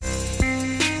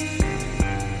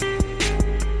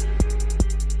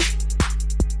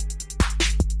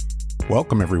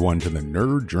Welcome, everyone, to the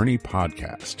Nerd Journey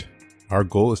podcast. Our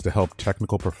goal is to help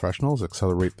technical professionals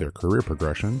accelerate their career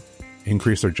progression,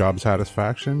 increase their job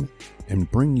satisfaction,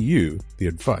 and bring you the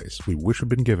advice we wish had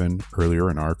been given earlier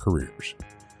in our careers.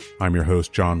 I'm your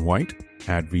host, John White,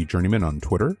 at VJourneyman on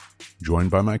Twitter,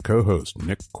 joined by my co-host,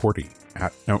 Nick Corti,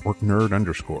 at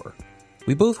NetworkNerd_.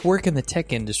 We both work in the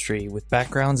tech industry with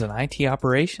backgrounds in IT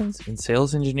operations and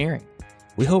sales engineering.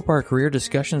 We hope our career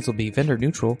discussions will be vendor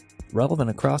neutral, relevant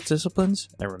across disciplines,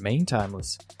 and remain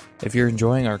timeless. If you're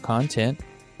enjoying our content,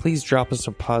 please drop us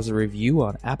a positive review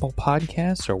on Apple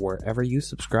Podcasts or wherever you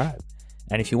subscribe.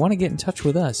 And if you want to get in touch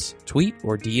with us, tweet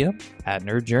or DM at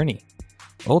Nerd Journey.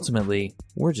 Ultimately,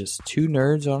 we're just two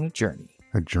nerds on a journey.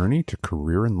 A journey to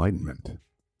career enlightenment.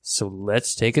 So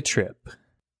let's take a trip.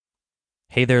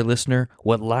 Hey there, listener.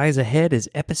 What lies ahead is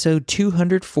episode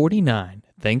 249.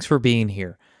 Thanks for being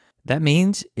here. That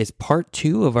means it's part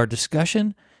 2 of our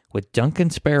discussion with Duncan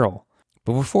Sparrell.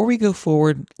 But before we go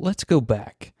forward, let's go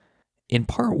back. In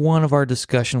part 1 of our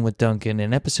discussion with Duncan,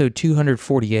 in episode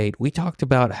 248, we talked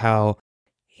about how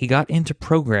he got into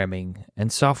programming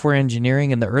and software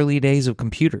engineering in the early days of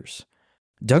computers.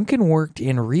 Duncan worked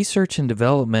in research and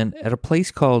development at a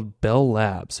place called Bell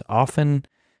Labs, often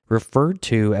referred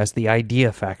to as the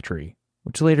Idea Factory,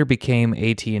 which later became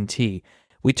AT&T.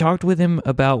 We talked with him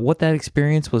about what that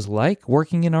experience was like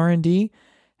working in R&D,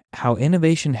 how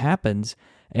innovation happens,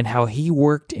 and how he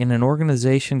worked in an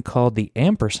organization called the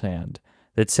Ampersand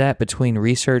that sat between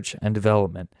research and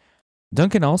development.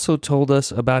 Duncan also told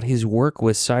us about his work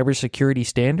with cybersecurity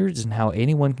standards and how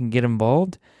anyone can get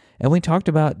involved, and we talked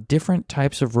about different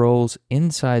types of roles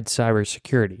inside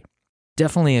cybersecurity.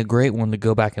 Definitely a great one to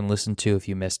go back and listen to if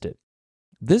you missed it.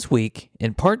 This week,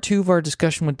 in part 2 of our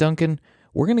discussion with Duncan,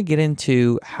 we're going to get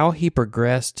into how he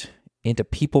progressed into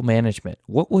people management.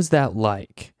 What was that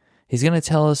like? He's going to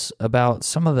tell us about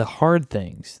some of the hard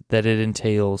things that it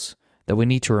entails that we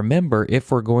need to remember if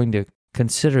we're going to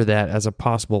consider that as a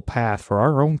possible path for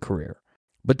our own career.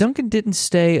 But Duncan didn't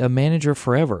stay a manager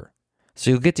forever,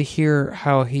 so you'll get to hear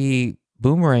how he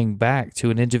boomeranged back to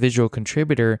an individual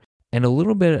contributor and a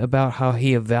little bit about how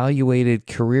he evaluated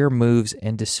career moves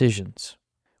and decisions.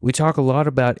 We talk a lot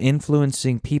about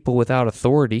influencing people without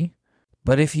authority,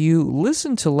 but if you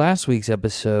listen to last week's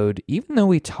episode, even though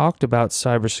we talked about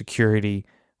cybersecurity,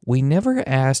 we never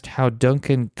asked how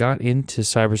Duncan got into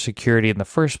cybersecurity in the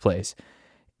first place.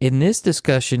 In this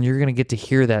discussion, you're going to get to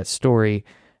hear that story,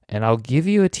 and I'll give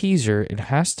you a teaser. It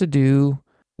has to do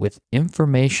with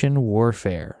information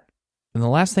warfare. And the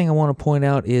last thing I want to point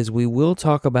out is we will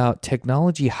talk about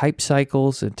technology hype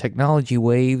cycles and technology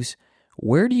waves.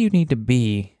 Where do you need to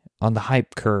be on the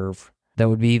hype curve that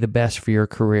would be the best for your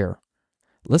career?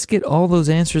 Let's get all those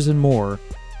answers and more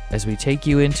as we take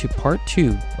you into part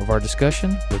 2 of our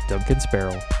discussion with Duncan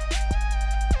Sparrell.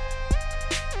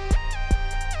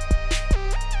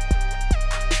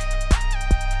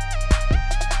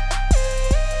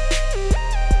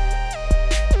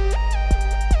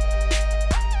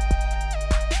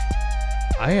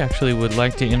 I actually would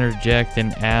like to interject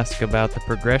and ask about the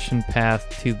progression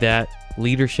path to that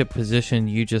leadership position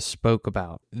you just spoke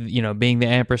about, being the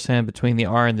ampersand between the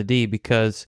R and the D,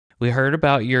 because we heard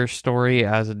about your story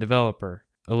as a developer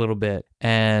a little bit,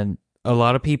 and a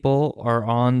lot of people are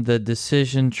on the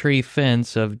decision tree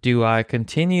fence of, do I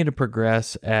continue to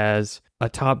progress as a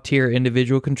top tier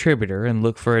individual contributor and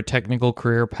look for a technical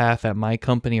career path at my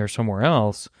company or somewhere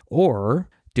else, or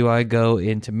do I go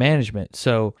into management?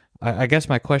 So I guess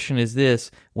my question is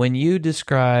this: when you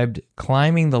described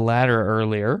climbing the ladder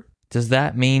earlier, does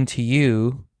that mean to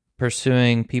you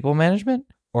pursuing people management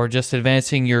or just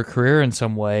advancing your career in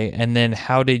some way? And then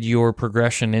how did your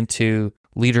progression into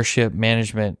leadership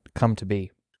management come to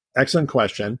be? Excellent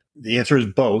question. The answer is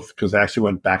both, because I actually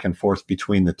went back and forth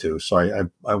between the two. So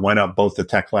I went up both the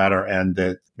tech ladder and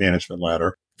the management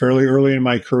ladder. Fairly early in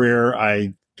my career,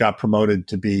 I got promoted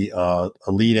to be a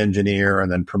lead engineer,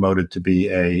 and then promoted to be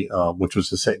which was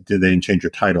the same, they didn't change your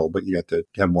title, but you got to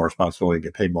have more responsibility and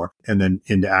get paid more. And then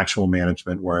into actual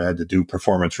management, where I had to do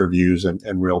performance reviews and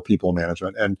real people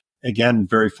management. And again,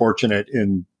 very fortunate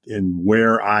in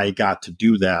where I got to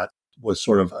do that was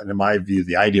sort of, in my view,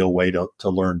 the ideal way to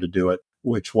learn to do it,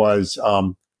 which was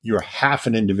you're half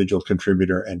an individual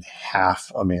contributor and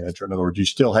half a manager. In other words, you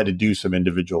still had to do some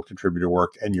individual contributor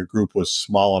work, and your group was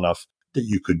small enough that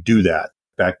you could do that.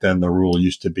 Back then, the rule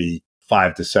used to be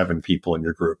 5 to 7 people in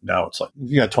your group. Now it's like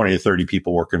you got 20 to 30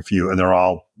 people working for you, and they're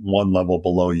all one level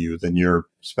below you. Then you're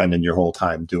spending your whole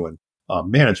time doing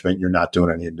management. You're not doing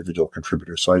any individual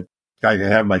contributors. So I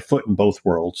have my foot in both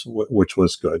worlds, which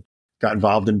was good. got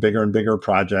involved in bigger and bigger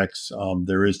projects.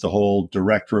 There is the whole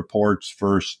direct reports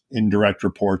versus indirect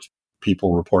reports,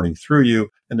 people reporting through you.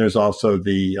 And there's also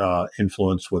the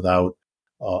influence without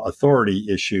authority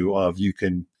issue of you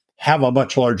can have a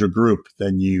much larger group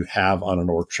than you have on an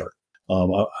org chart.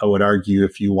 I would argue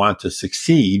if you want to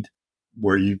succeed,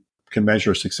 where you can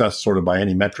measure success sort of by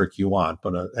any metric you want,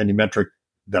 but any metric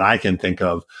that I can think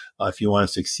of, if you want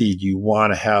to succeed, you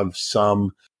want to have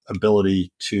some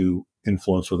ability to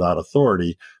influence without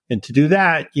authority. And to do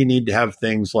that, you need to have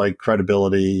things like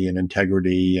credibility and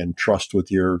integrity and trust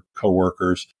with your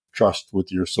coworkers, trust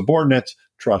with your subordinates,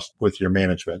 trust with your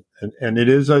management. And it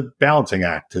is a balancing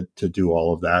act to do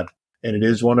all of that. And it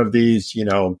is one of these,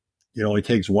 it only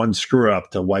takes one screw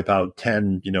up to wipe out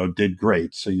 10, did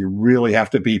great. So you really have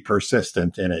to be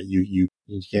persistent in it. You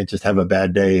can't just have a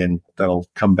bad day and that'll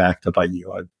come back to bite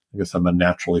you. I guess I'm a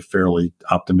naturally fairly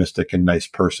optimistic and nice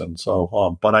person.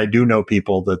 So, but I do know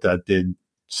people that did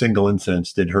single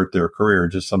incidents did hurt their career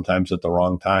just sometimes at the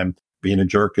wrong time. Being a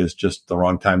jerk is just the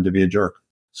wrong time to be a jerk.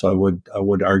 So I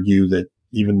would argue that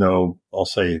even though I'll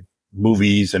say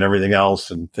movies and everything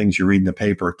else and things you read in the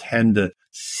paper tend to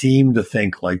seem to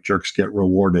think like jerks get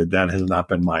rewarded, that has not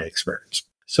been my experience.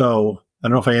 So I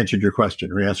don't know if I answered your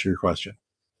question. Re-answer your question.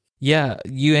 Yeah,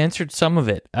 you answered some of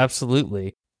it.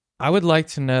 Absolutely. I would like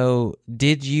to know,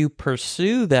 did you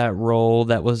pursue that role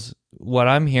that was what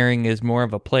I'm hearing is more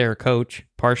of a player coach,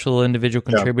 partial individual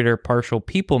contributor, partial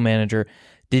people manager?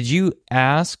 Did you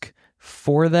ask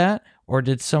for that, or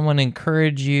did someone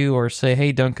encourage you or say,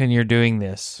 hey, Duncan, you're doing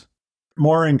this?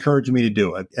 More encouraged me to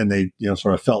do it. And they,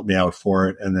 sort of felt me out for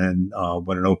it. And then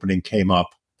when an opening came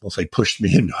up, they'll say pushed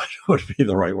me into it would be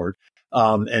the right word.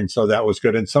 And so that was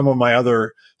good. And some of my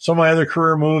other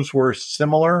career moves were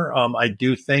similar. I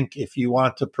do think if you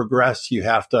want to progress, you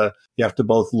have to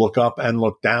both look up and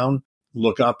look down.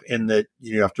 Look up in that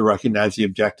you have to recognize the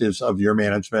objectives of your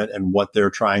management and what they're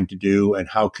trying to do and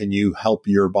how can you help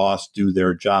your boss do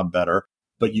their job better.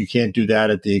 But you can't do that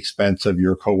at the expense of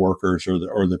your coworkers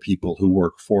or the people who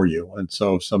work for you. And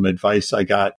so some advice I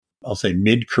got, I'll say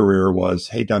mid-career was,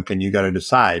 hey, Duncan, you got to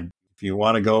decide if you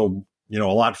want to go, a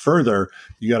lot further,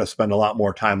 you got to spend a lot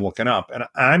more time looking up. And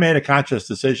I made a conscious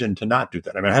decision to not do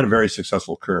that. I mean, I had a very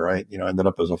successful career. I, ended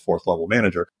up as a 4th level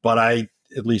manager, but I,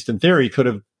 at least in theory, could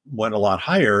have went a lot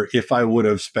higher if I would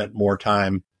have spent more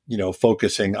time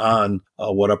focusing on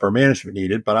what upper management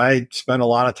needed. But I spent a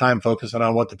lot of time focusing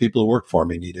on what the people who worked for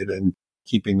me needed and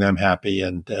keeping them happy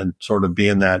and sort of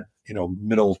being that,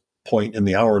 middle point in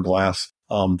the hourglass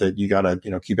that you got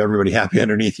to, keep everybody happy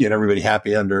underneath you and everybody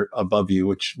happy above you,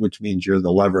 which means you're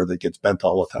the lever that gets bent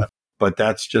all the time. But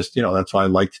that's just, that's what I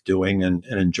liked doing and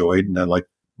enjoyed. And I like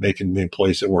making the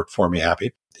employees that worked for me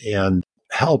happy and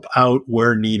help out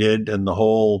where needed. And the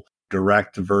whole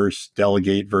direct versus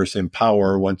delegate versus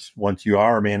empower once you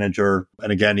are a manager.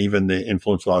 And again, even the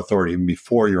influence of authority, even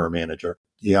before you're a manager,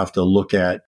 you have to look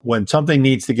at when something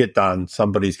needs to get done,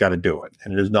 somebody's got to do it.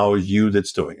 And it isn't always you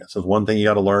that's doing it. So one thing you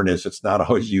got to learn is it's not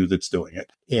always you that's doing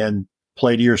it. And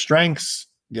play to your strengths,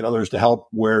 get others to help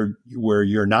where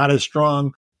you're not as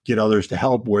strong, get others to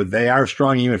help where they are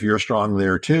strong, even if you're strong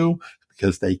there too,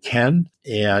 because they can,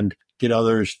 and get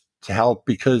others to help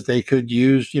because they could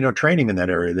use, training in that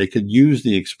area. They could use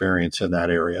the experience in that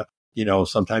area.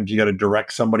 Sometimes you got to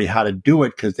direct somebody how to do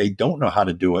it because they don't know how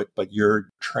to do it, but you're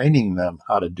training them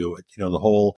how to do it. The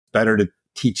whole better to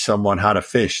teach someone how to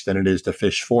fish than it is to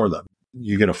fish for them.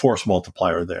 You get a force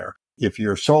multiplier there. If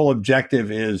your sole objective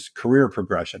is career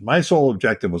progression, my sole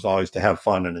objective was always to have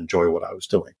fun and enjoy what I was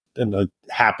doing. And I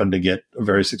happened to get a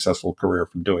very successful career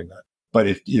from doing that. But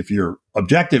if your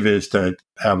objective is to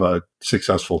have a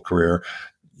successful career,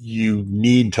 you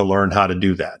need to learn how to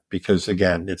do that because,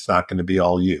 again, it's not going to be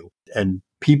all you. And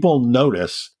people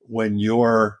notice when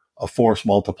you're a force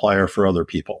multiplier for other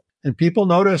people. And people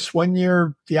notice when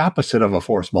you're the opposite of a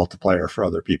force multiplier for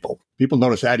other people. People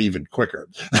notice that even quicker.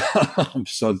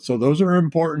 So those are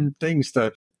important things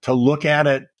to look at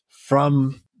it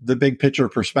from the big picture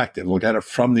perspective, look at it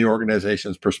from the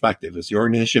organization's perspective. Is the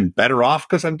organization better off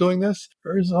because I'm doing this?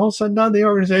 Or is all of a sudden now the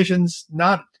organization's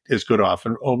not as good off?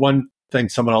 And one thing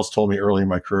someone else told me early in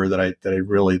my career that I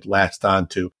really latched on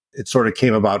to, it sort of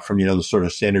came about from, the sort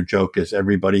of standard joke is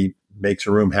everybody makes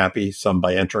a room happy, some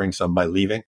by entering, some by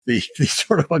leaving. The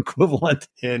sort of equivalent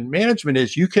in management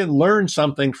is you can learn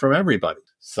something from everybody.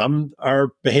 Some are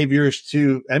behaviors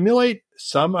to emulate.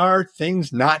 Some are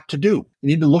things not to do. You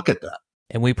need to look at that.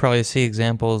 And we probably see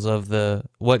examples of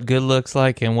what good looks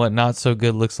like and what not so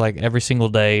good looks like every single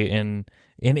day in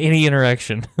any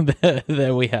interaction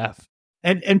that we have.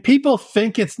 And people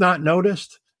think it's not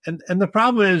noticed. And the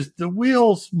problem is the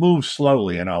wheels move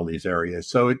slowly in all these areas.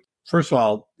 So first of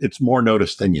all, it's more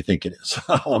noticed than you think it is.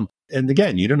 And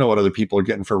again, you don't know what other people are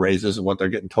getting for raises and what they're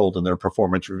getting told in their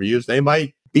performance reviews. They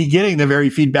might be getting the very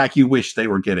feedback you wish they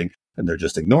were getting, and they're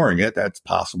just ignoring it. That's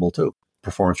possible too.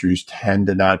 Performance reviews tend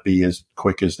to not be as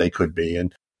quick as they could be.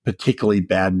 And particularly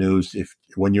bad news,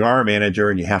 when you are a manager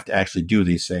and you have to actually do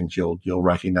these things, you'll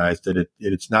recognize that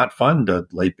it's not fun to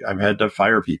I've had to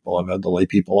fire people. I've had to lay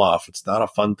people off. It's not a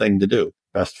fun thing to do.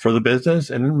 Best for the business.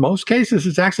 And in most cases,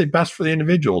 it's actually best for the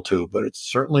individual too, but it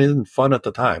certainly isn't fun at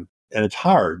the time. And it's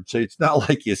hard. So it's not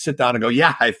like you sit down and go,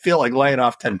 yeah, I feel like laying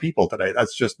off 10 people today.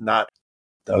 That's just not.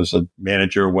 I was a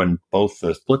manager when both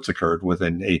the splits occurred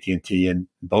within AT&T, and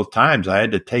both times I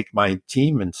had to take my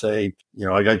team and say,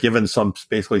 I got given some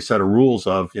basically set of rules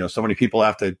of, so many people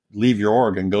have to leave your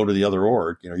org and go to the other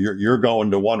org. You're going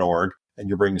to one org and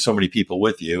you're bringing so many people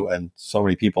with you, and so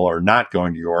many people are not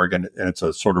going to your org. And it's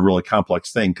a sort of really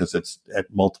complex thing because it's at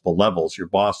multiple levels. Your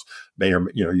boss may, or,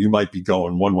 you might be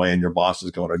going one way and your boss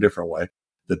is going a different way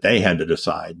that they had to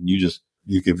decide. And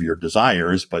you give your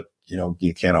desires, but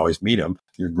you can't always meet them.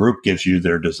 Your group gives you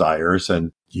their desires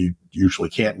and you usually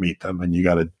can't meet them, and you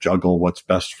got to juggle what's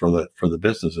best for the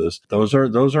businesses. Those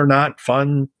are not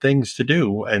fun things to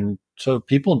do. And so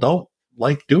people don't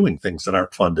like doing things that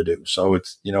aren't fun to do. So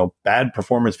it's, bad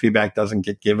performance feedback doesn't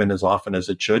get given as often as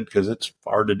it should because it's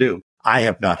hard to do. I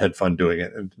have not had fun doing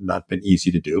it. It's not been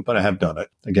easy to do, but I have done it.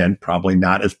 Again, probably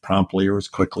not as promptly or as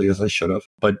quickly as I should have,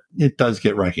 but it does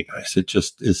get recognized. It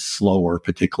just is slower,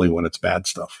 particularly when it's bad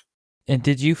stuff. And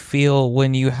did you feel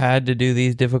when you had to do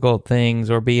these difficult things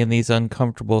or be in these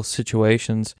uncomfortable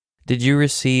situations, did you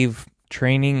receive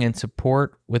training and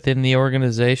support within the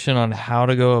organization on how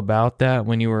to go about that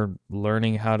when you were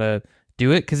learning how to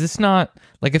do it? Because it's not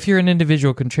like if you're an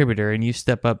individual contributor and you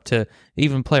step up to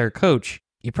even player coach,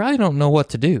 you probably don't know what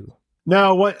to do.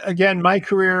 No, my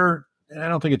career, and I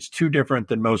don't think it's too different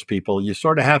than most people. You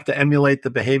sort of have to emulate the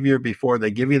behavior before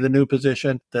they give you the new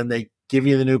position. Then they give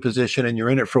you the new position and you're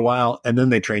in it for a while, and then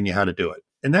they train you how to do it.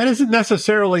 And that isn't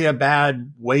necessarily a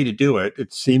bad way to do it.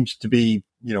 It seems to be,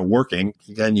 working.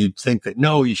 Again, you'd think that,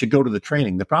 no, you should go to the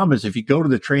training. The problem is if you go to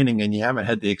the training and you haven't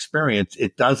had the experience,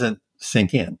 it doesn't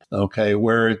sink in. Okay.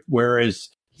 Whereas,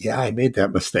 yeah, I made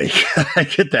that mistake. I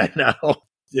get that now.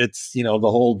 It's, the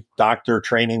whole doctor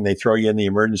training. They throw you in the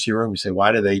emergency room. You say,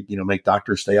 why do they, make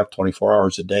doctors stay up 24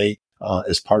 hours a day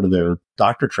as part of their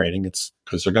doctor training? It's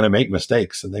because they're going to make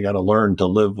mistakes and they got to learn to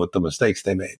live with the mistakes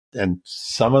they made. And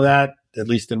some of that, at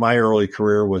least in my early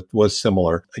career, was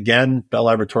similar. Again, Bell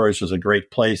Laboratories was a great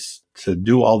place to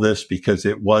do all this because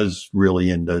it was really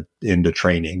into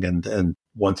training. And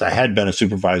once I had been a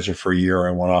supervisor for a year,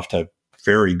 I went off to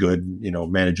very good,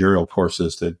 managerial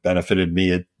courses that benefited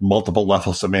me at multiple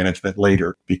levels of management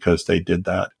later because they did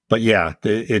that. But yeah,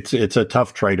 it's a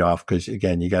tough trade-off because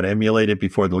again, you got to emulate it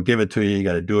before they'll give it to you. You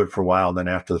got to do it for a while. And then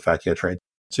after the fact, you got to train.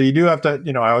 So you do have to,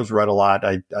 I always read a lot.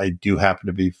 I do happen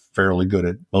to be fairly good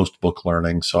at most book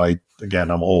learning. So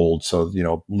I'm old. So,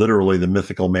 literally the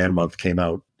Mythical Man Month came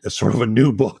out as sort of a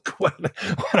new book when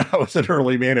I was an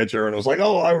early manager, and I was like,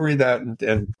 oh, I'll read that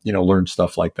and learn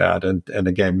stuff like that. And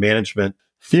again, management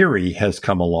theory has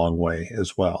come a long way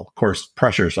as well. Of course,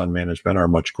 pressures on management are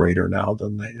much greater now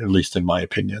than they, at least in my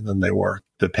opinion, than they were.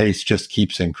 The pace just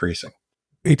keeps increasing.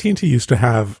 AT&T used to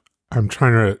have, I'm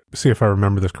trying to see if I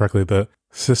remember this correctly, the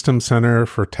System Center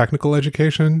for Technical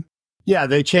Education. Yeah,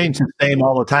 they change the name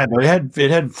all the time. But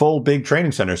it had full big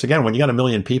training centers. Again, when you got 1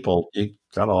 million people, you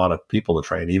got a lot of people to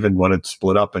train. Even when it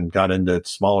split up and got into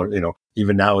its smaller,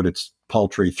 even now at its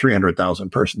paltry 300,000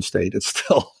 person state, it's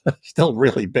still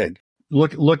really big.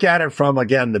 Look at it from,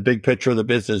 again, the big picture of the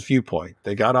business viewpoint.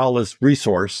 They got all this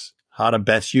resource. How to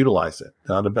best utilize it.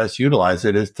 How to best utilize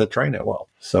it is to train it well.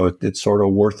 So it's sort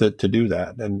of worth it to do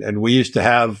that. And we used to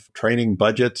have training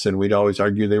budgets, and we'd always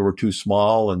argue they were too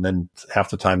small, and then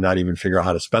half the time not even figure out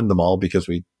how to spend them all because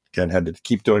we again had to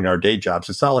keep doing our day jobs.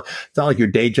 It's not like your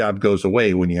day job goes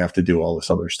away when you have to do all this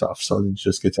other stuff. So it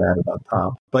just gets added on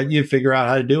top. But you figure out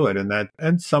how to do it.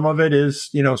 And some of it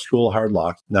is, school hard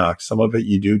knocks. Some of it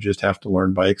you do just have to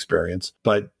learn by experience.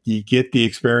 But you get the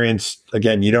experience.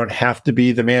 Again, you don't have to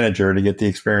be the manager to get the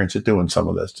experience at doing some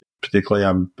of this. Particularly,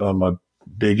 I'm a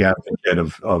big advocate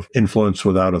of influence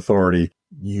without authority.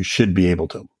 You should be able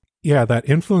to. Yeah, that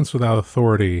influence without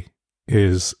authority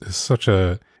is such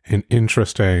an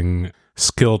interesting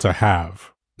skill to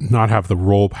have, not have the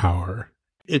role power.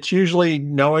 It's usually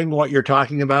knowing what you're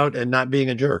talking about and not being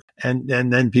a jerk. And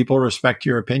then people respect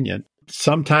your opinion.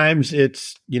 Sometimes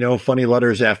it's, funny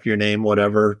letters after your name,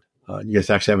 whatever. You guys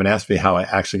actually haven't asked me how I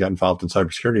actually got involved in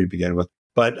cybersecurity to begin with.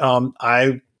 But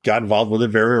I got involved with it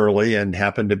very early and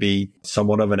happened to be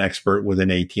somewhat of an expert within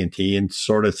AT&T. And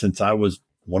sort of since I was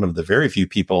one of the very few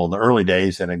people in the early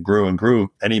days and it grew and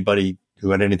grew, anybody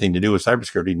who had anything to do with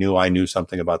cybersecurity knew I knew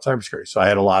something about cybersecurity. So I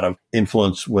had a lot of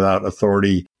influence without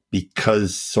authority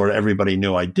because sort of everybody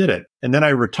knew I did it. And then I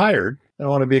retired. I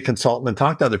want to be a consultant and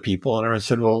talk to other people. And I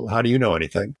said, well, how do you know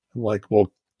anything? I'm like,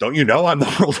 well, don't you know I'm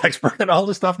the world expert in all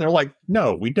this stuff? And they're like,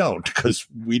 no, we don't, because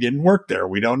we didn't work there.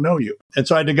 We don't know you. And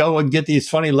so I had to go and get these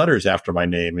funny letters after my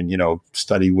name and,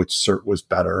 study which cert was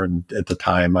better. And at the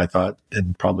time I thought,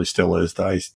 and probably still is,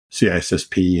 the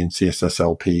CISSP and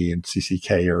CSSLP and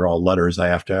CCK are all letters I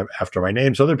have to have after my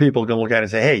name. So other people can look at it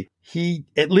and say, hey, he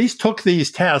at least took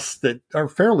these tests that are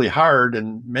fairly hard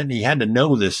and meant he had to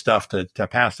know this stuff to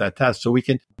pass that test. So we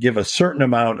can give a certain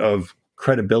amount of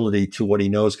credibility to what he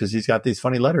knows because he's got these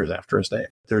funny letters after his name.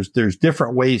 There's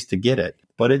different ways to get it,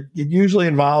 but it usually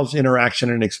involves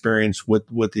interaction and experience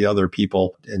with the other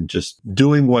people, and just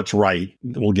doing what's right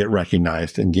will get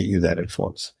recognized and get you that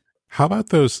influence. How about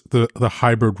the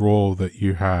hybrid role that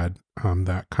you had,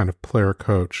 that kind of player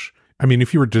coach? I mean,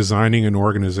 if you were designing an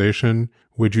organization,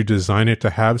 would you design it to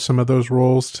have some of those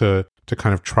roles to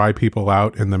kind of try people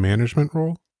out in the management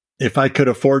role? If I could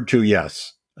afford to,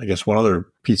 yes. I guess one other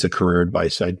piece of career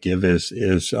advice I'd give is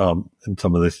and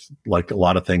some of this, like a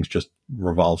lot of things just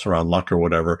revolves around luck or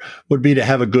whatever, would be to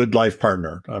have a good life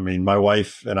partner. I mean, my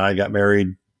wife and I got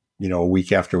married, a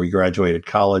week after we graduated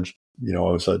college. I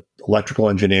was an electrical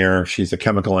engineer. She's a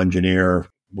chemical engineer.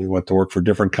 We went to work for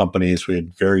different companies. We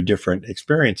had very different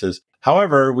experiences.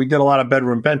 However, we did a lot of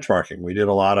bedroom benchmarking. We did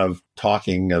a lot of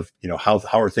talking of, how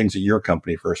are things at your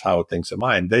company versus how are things at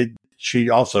mine.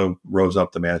 She also rose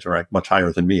up the management rank much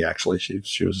higher than me, actually.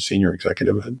 She was a senior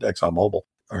executive at ExxonMobil.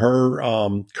 Her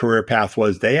career path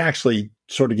was they actually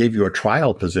sort of gave you a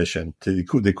trial position to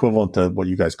the equivalent to what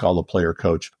you guys call a player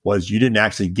coach, was you didn't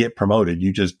actually get promoted.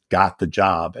 You just got the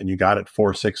job and you got it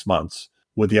for 6 months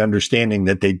with the understanding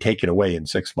that they'd take it away in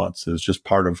 6 months. It was just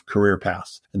part of career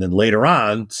paths. And then later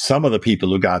on, some of the people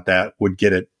who got that would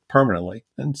get it permanently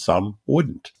and some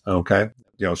wouldn't. Okay.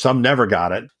 Some never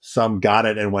got it. Some got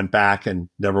it and went back and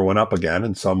never went up again.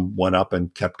 And some went up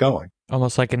and kept going.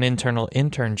 Almost like an internal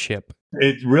internship.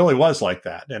 It really was like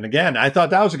that. And again, I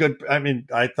thought that was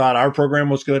I thought our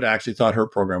program was good. I actually thought her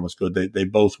program was good. They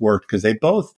both worked because they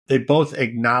both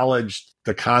acknowledged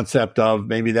the concept of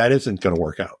maybe that isn't going to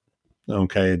work out.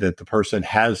 Okay, that the person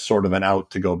has sort of an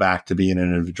out to go back to being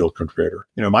an individual contributor.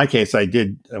 In my case, I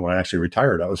did, when I actually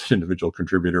retired, I was an individual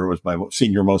contributor. It was my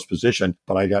senior most position,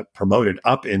 but I got promoted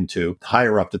up into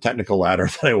higher up the technical ladder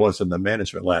than I was in the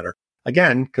management ladder.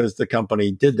 Again, because the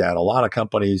company did that. A lot of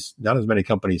companies, not as many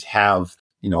companies have,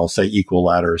 I'll say equal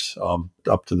ladders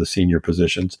up to the senior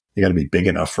positions. You got to be big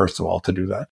enough, first of all, to do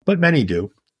that. But many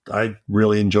do. I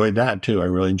really enjoyed that too. I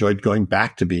really enjoyed going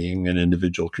back to being an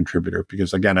individual contributor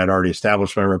because, again, I'd already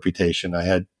established my reputation.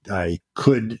 I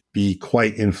could be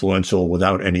quite influential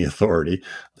without any authority.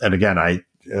 And again, I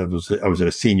was at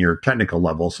a senior technical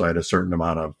level, so I had a certain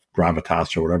amount of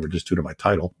gravitas or whatever just due to my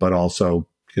title, but also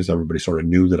because everybody sort of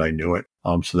knew that I knew it.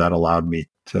 So that allowed me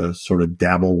to sort of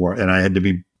dabble, and I had to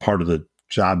be part of the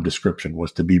job description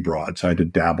was to be broad. So I had to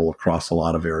dabble across a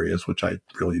lot of areas, which I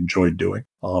really enjoyed doing.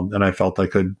 And I felt I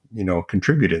could,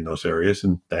 contribute in those areas.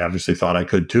 And they obviously thought I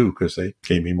could too, because they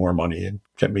gave me more money and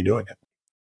kept me doing it.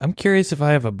 I'm curious if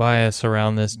I have a bias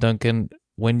around this, Duncan.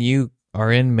 When you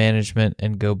are in management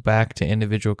and go back to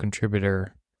individual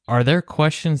contributor, are there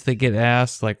questions that get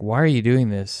asked like, why are you doing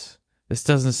this? This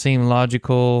doesn't seem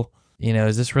logical.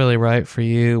 Is this really right for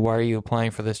you? Why are you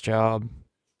applying for this job?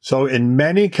 So in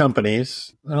many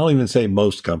companies, I don't even say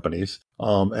most companies,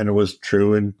 and it was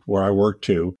true in where I worked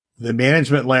too, the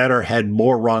management ladder had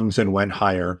more rungs and went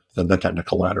higher than the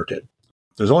technical ladder did.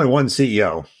 There's only one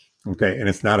CEO, okay, and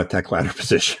it's not a tech ladder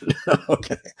position.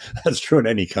 Okay, that's true in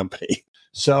any company.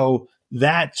 So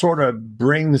that sort of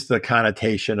brings the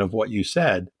connotation of what you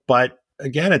said. But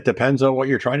again, it depends on what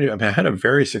you're trying to do. I had a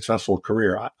very successful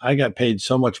career. I got paid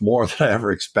so much more than I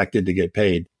ever expected to get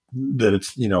paid that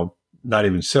it's, not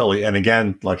even silly. And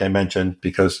again, like I mentioned,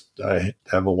 because I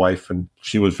have a wife and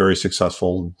she was very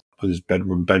successful with his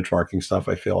bedroom benchmarking stuff,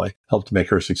 I feel I helped make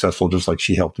her successful just like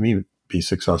she helped me be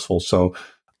successful. So,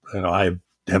 I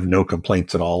have no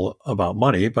complaints at all about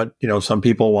money, but, some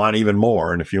people want even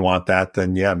more. And if you want that,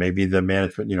 then yeah, maybe the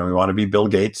management, you want to be Bill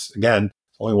Gates. Again,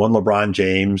 only one LeBron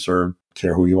James, or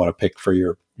care who you want to pick for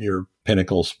your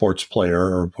pinnacle sports player,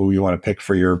 or who you want to pick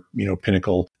for your,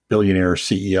 pinnacle billionaire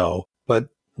CEO. But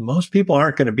most people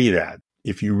aren't going to be that.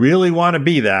 If you really want to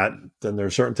be that, then there are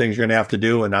certain things you're going to have to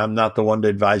do. And I'm not the one to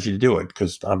advise you to do it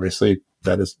because obviously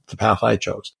that is the path I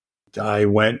chose. I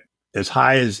went as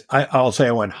high as I'll say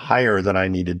I went higher than I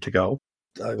needed to go.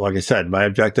 Like I said, my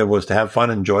objective was to have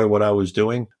fun, enjoy what I was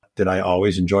doing. Did I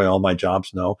always enjoy all my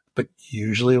jobs? No. But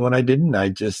usually when I didn't, I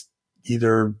just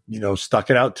either, stuck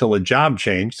it out till a job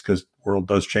changed, because the world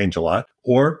does change a lot,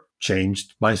 or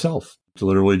changed myself. To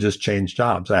literally just change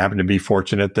jobs. I happened to be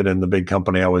fortunate that in the big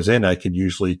company I was in, I could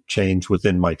usually change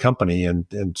within my company and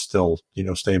still,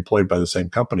 stay employed by the same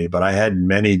company. But I had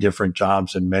many different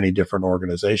jobs in many different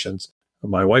organizations.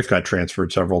 My wife got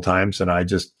transferred several times, and I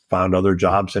just found other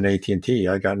jobs in AT&T.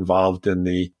 I got involved in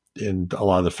a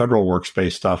lot of the federal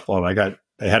workspace stuff. Well, I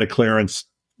had a clearance.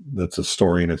 That's a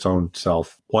story in its own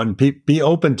self. One, be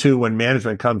open to when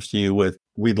management comes to you with,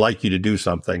 we'd like you to do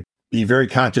something. Be very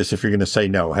conscious if you're going to say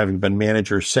no. Having been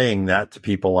manager saying that to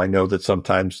people, I know that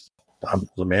sometimes I'm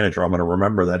the manager. I'm going to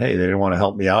remember that, hey, they didn't want to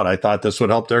help me out. I thought this would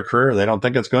help their career. They don't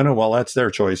think it's going to. Well, that's their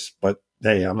choice. But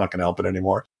hey, I'm not going to help it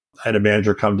anymore. I had a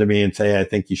manager come to me and say, I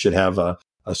think you should have a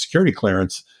security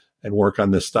clearance and work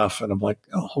on this stuff. And I'm like,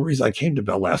 the whole reason I came to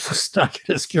Bell Labs was not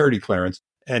get a security clearance.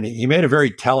 And he made a very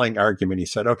telling argument. He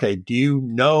said, okay, do you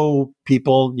know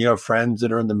people, friends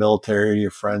that are in the military,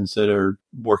 your friends that are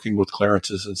working with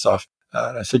clearances and stuff?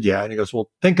 And I said, yeah. And he goes,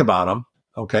 well, think about them.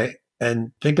 Okay.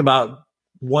 And think about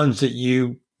ones that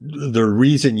the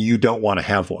reason you don't want to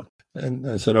have one. And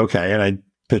I said, okay. And I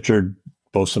pictured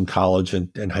both some college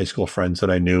and high school friends that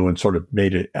I knew and sort of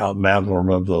made it amalgam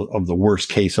of the worst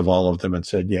case of all of them and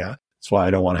said, yeah, that's why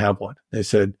I don't want to have one. They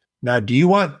said, now, do you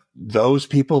want those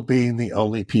people being the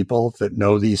only people that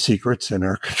know these secrets and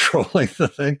are controlling the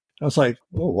thing? I was like,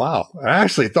 oh, wow. I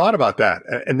actually thought about that.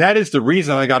 And that is the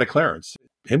reason I got a clearance.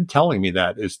 Him telling me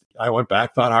that is, I went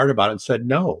back, thought hard about it and said,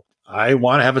 no, I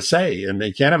want to have a say. And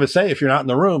they can't have a say if you're not in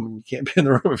the room. And you can't be in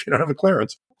the room if you don't have a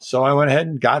clearance. So I went ahead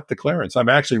and got the clearance. I'm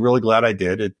actually really glad I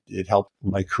did. It helped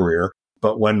my career.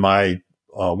 But when my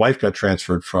wife got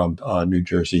transferred from New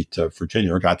Jersey to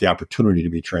Virginia, or got the opportunity to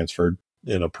be transferred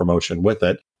in a promotion with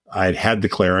it, I'd had the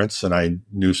clearance and I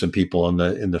knew some people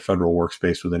in the federal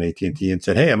workspace within AT&T and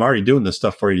said, hey, I'm already doing this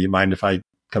stuff for you. Do you mind if I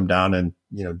come down and,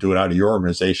 do it out of your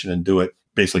organization and do it,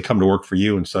 basically come to work for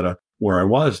you instead of where I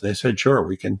was? They said, sure,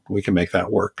 we can make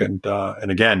that work. And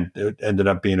again, it ended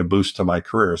up being a boost to my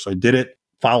career. So I did it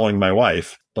following my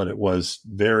wife, but it was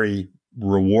very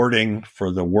rewarding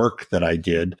for the work that I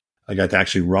did. I got to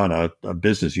actually run a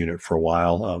business unit for a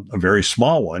while, a very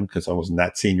small one because I wasn't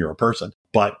that senior a person,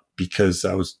 but because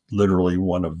I was literally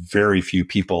one of very few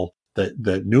people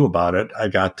that knew about it, I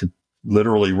got to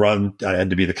literally run. I had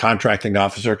to be the contracting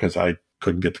officer because I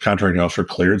couldn't get the contracting officer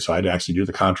cleared. So I had to actually do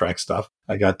the contract stuff.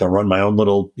 I got to run my own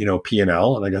little,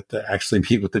 P&L, and I got to actually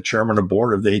meet with the chairman of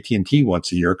board of the AT&T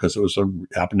once a year because it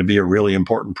happened to be a really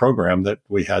important program that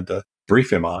we had to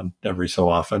brief him on every so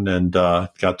often, and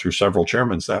got through several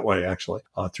chairmans that way, actually,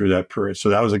 through that period. So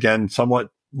that was, again, somewhat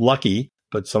lucky,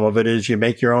 but some of it is you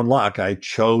make your own luck. I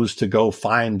chose to go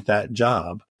find that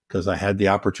job because I had the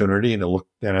opportunity, and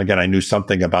again, I knew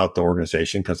something about the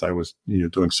organization because I was,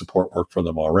 doing support work for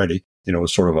them already. It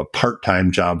was sort of a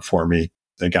part-time job for me.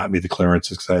 They got me the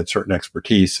clearances because I had certain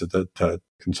expertise to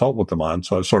consult with them on.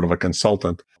 So I was sort of a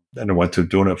consultant, and I went to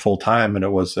doing it full time, and it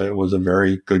was a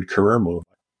very good career move.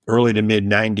 Early to mid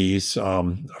 90s,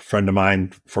 a friend of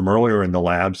mine from earlier in the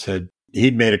labs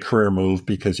he'd made a career move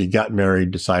because he got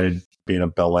married, decided, being a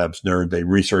Bell Labs nerd, they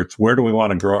researched where do we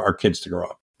want to grow our kids to grow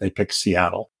up. They picked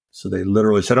Seattle. So they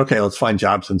literally said, okay, let's find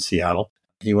jobs in Seattle.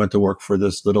 He went to work for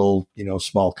this little,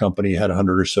 small company, had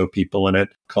 100 or so people in it,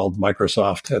 called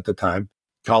Microsoft at the time.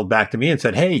 Called back to me and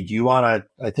said, hey,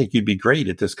 I think you'd be great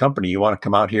at this company. You want to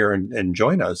come out here and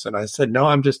join us? And I said, no,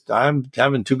 I'm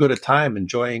having too good a time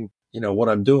enjoying, what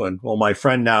I'm doing. Well, my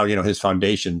friend now, his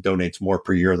foundation donates more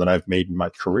per year than I've made in my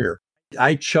career.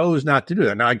 I chose not to do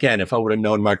that. Now, again, if I would have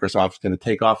known Microsoft was going to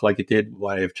take off like it did,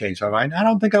 would I have changed my mind? I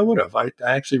don't think I would have. I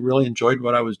actually really enjoyed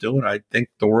what I was doing. I think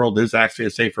the world is actually a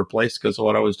safer place because of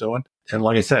what I was doing. And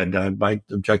like I said, my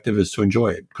objective is to enjoy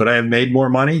it. Could I have made more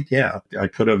money? Yeah, I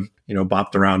could have,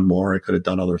 bopped around more. I could have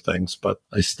done other things, but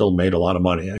I still made a lot of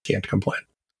money. I can't complain.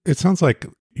 It sounds like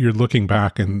you're looking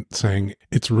back and saying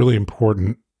it's really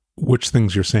important which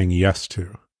things you're saying yes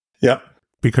to. Yeah.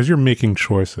 Because you're making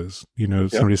choices.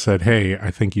 Somebody said, hey,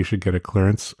 I think you should get a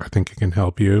clearance. I think it can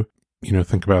help you.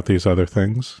 Think about these other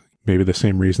things. Maybe the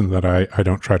same reason that I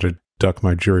don't try to duck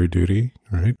my jury duty,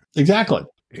 right? Exactly.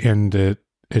 And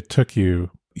it took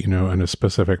you, in a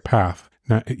specific path.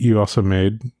 Now, you also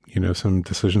made, some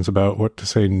decisions about what to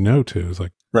say no to. It's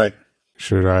like, right.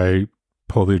 Should I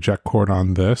pull the eject cord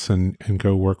on this and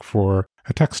go work for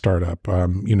a tech startup?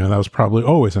 That was probably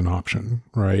always an option,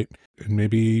 right? And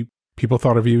maybe people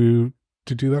thought of you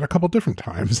to do that a couple different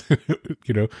times.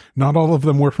 Not all of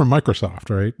them were from Microsoft,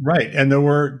 right? Right. And there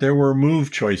were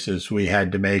move choices we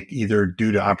had to make, either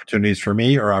due to opportunities for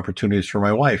me or opportunities for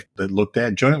my wife, that looked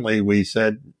at jointly. We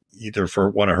said, either for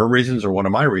one of her reasons or one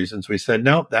of my reasons, we said,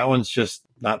 no, that one's just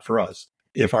not for us.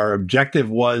 If our objective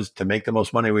was to make the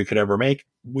most money we could ever make,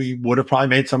 we would have probably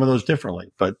made some of those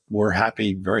differently, but we're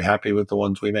happy, very happy with the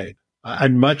ones we made.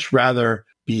 I'd much rather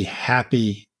be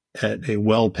happy at a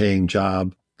well-paying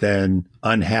job than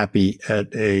unhappy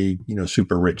at a,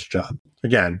 super rich job.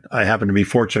 Again, I happen to be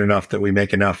fortunate enough that we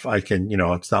make enough. I can,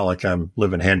 it's not like I'm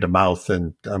living hand to mouth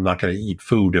and I'm not going to eat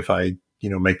food if I,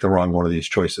 make the wrong one of these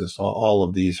choices. All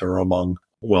of these are among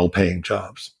well-paying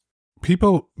jobs.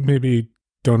 People maybe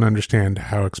don't understand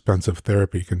how expensive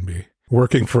therapy can be.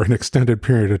 Working for an extended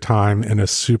period of time in a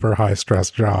super high stress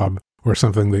job or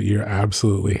something that you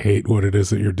absolutely hate what it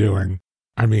is that you're doing.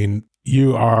 I mean,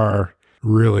 you are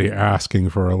really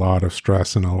asking for a lot of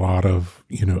stress and a lot of,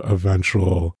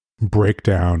 eventual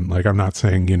breakdown. Like, I'm not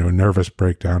saying, nervous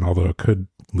breakdown, although it could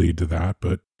lead to that,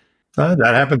 but that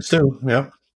happens too. Yeah.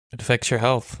 It affects your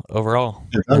health overall,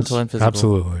 mental and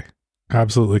physical.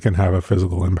 Absolutely can have a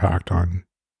physical impact on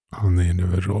the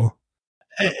individual.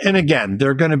 And again, there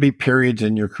are going to be periods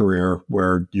in your career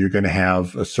where you're going to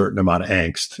have a certain amount of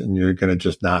angst and you're going to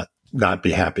just not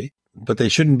be happy, but they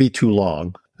shouldn't be too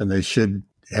long, and they should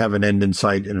have an end in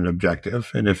sight and an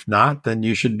objective. And if not, then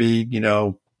you should be,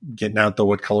 getting out the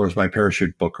What Color Is My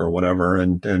Parachute book or whatever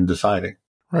and deciding.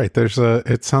 Right.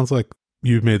 It sounds like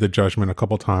you've made the judgment a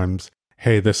couple times.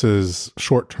 Hey, this is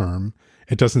short term.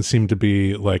 It doesn't seem to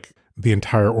be like the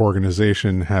entire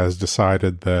organization has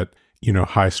decided that,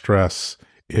 high stress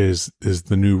is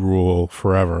the new rule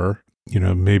forever.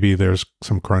 Maybe there's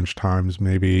some crunch times,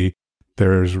 maybe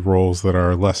there's roles that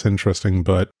are less interesting,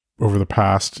 but over the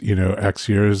past, X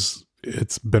years,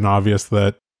 it's been obvious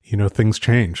that, things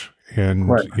change, and,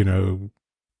 right.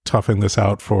 Toughing this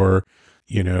out for,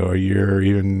 a year,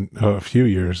 even a few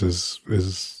years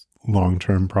is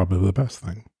long-term probably the best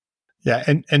thing. Yeah.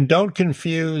 And don't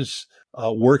confuse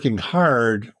working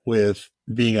hard with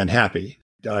being unhappy.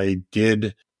 I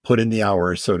did put in the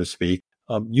hours, so to speak,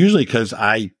 usually because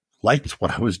I liked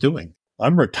what I was doing.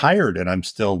 I'm retired and I'm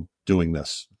still doing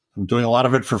this. I'm doing a lot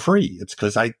of it for free. It's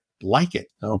because I like it.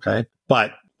 Okay.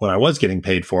 But when I was getting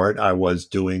paid for it, I was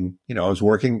doing, I was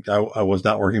working, I was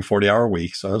not working 40-hour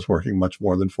weeks. I was working much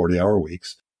more than 40-hour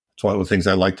weeks. It's one of the things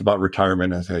I liked about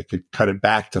retirement, is I could cut it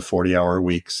back to 40-hour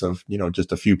weeks of,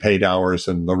 just a few paid hours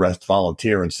and the rest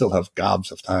volunteer and still have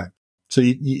gobs of time. So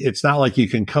it's not like you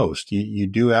can coast. You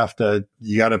got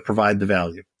to provide the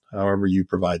value, however you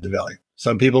provide the value.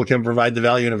 Some people can provide the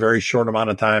value in a very short amount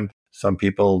of time. Some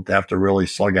people have to really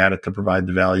slug at it to provide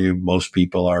the value. Most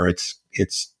people are, it's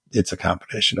a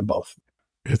combination of both.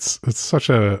 It's such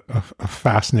a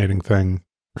fascinating thing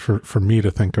for me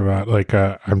to think about. Like,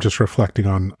 I'm just reflecting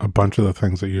on a bunch of the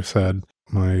things that you said.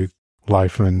 My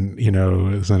life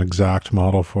is an exact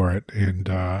model for it. And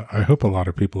I hope a lot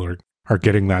of people are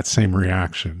getting that same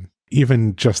reaction.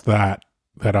 Even just that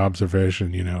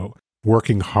observation,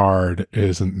 working hard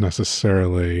isn't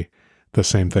necessarily the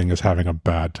same thing as having a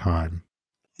bad time.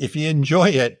 If you enjoy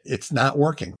it, it's not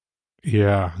working.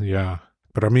 Yeah.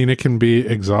 But I mean, it can be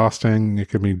exhausting, it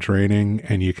can be draining,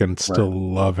 and you can still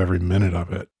love every minute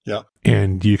of it. Yeah.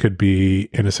 And you could be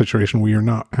in a situation where you're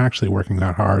not actually working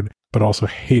that hard, but also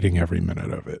hating every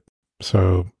minute of it.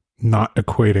 So not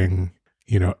equating,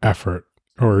 effort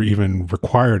or even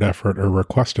required effort or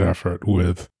requested effort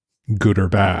with good or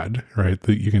bad, right?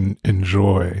 That you can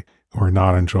enjoy or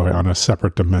not enjoy on a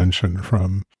separate dimension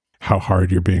from how hard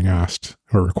you're being asked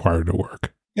or required to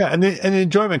work. Yeah. And the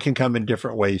enjoyment can come in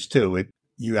different ways too.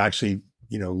 You actually,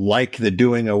 like the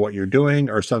doing of what you're doing,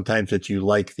 or sometimes that you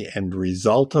like the end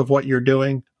result of what you're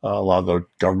doing. A lot of the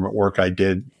government work I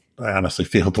did, I honestly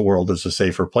feel the world is a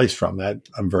safer place from that.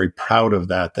 I'm very proud of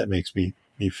that. That makes me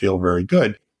feel very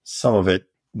good. Some of it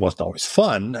wasn't always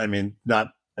fun. I mean, not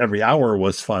every hour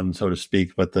was fun, so to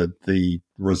speak, but the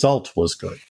result was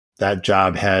good. That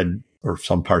job had, or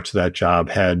some parts of that job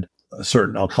had, a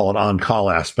certain, I'll call it on-call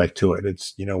aspect to it.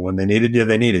 It's, when they needed you,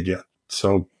 they needed you.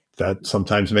 So that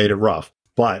sometimes made it rough.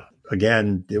 But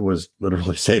again, it was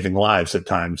literally saving lives at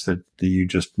times that you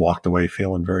just walked away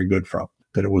feeling very good from,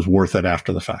 that it was worth it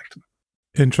after the fact.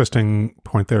 Interesting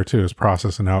point there too, is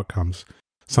process and outcomes.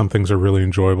 Some things are really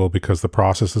enjoyable because the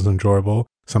process is enjoyable.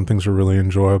 Some things are really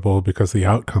enjoyable because the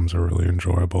outcomes are really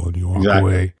enjoyable, and you walk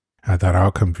away at that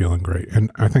outcome feeling great.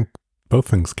 And I think both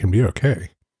things can be okay.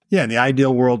 Yeah, and the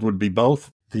ideal world would be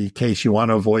both. The case you want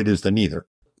to avoid is the neither.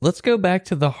 Let's go back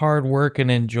to the hard work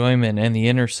and enjoyment and the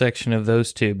intersection of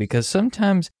those two, because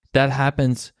sometimes that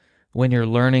happens when you're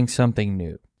learning something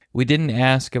new. We didn't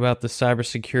ask about the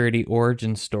cybersecurity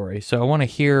origin story, so I want to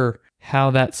hear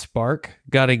how that spark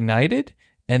got ignited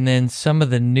and then some of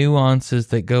the nuances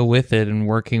that go with it in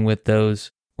working with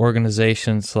those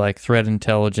organizations like threat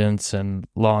intelligence and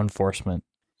law enforcement.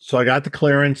 So I got the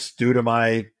clearance due to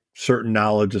my certain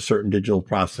knowledge of certain digital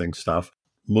processing stuff.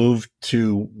 Moved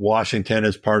to Washington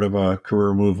as part of a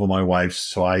career move with my wife's.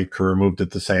 So I career moved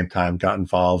at the same time, got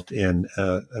involved in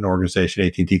an organization,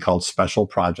 AT&T, called Special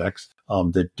Projects,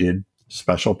 that did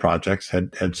special projects,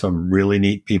 had some really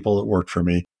neat people that worked for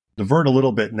me. Divert a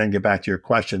little bit and then get back to your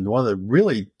question. One of the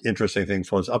really interesting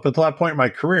things was up until that point in my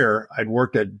career, I'd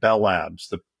worked at Bell Labs,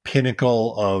 the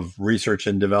pinnacle of research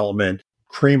and development,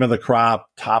 cream of the crop,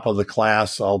 top of the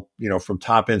class, all, from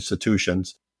top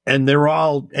institutions. And they were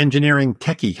all engineering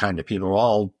techie kind of people,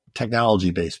 all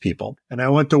technology-based people. And I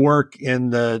went to work in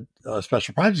the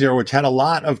special projects area, which had a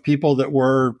lot of people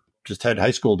that just had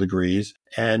high school degrees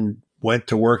and went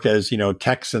to work as,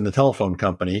 techs in the telephone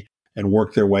company and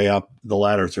worked their way up the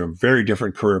ladder through a very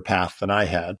different career path than I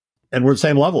had. And were the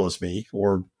same level as me,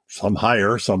 or some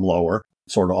higher, some lower,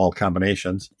 sort of all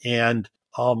combinations. And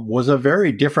was a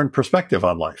very different perspective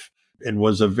on life. And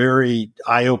was a very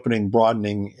eye-opening,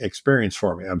 broadening experience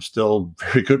for me. I'm still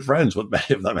very good friends with many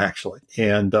of them, actually.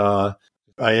 And I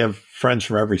have friends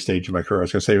from every stage of my career. I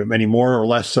was going to say many more or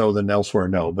less so than elsewhere,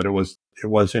 no, but it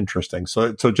was interesting.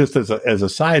 So just as a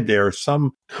side there,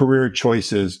 some career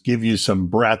choices give you some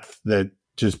breadth that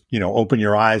just, open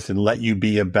your eyes and let you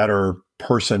be a better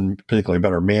person, particularly a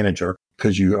better manager,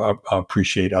 because you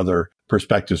appreciate other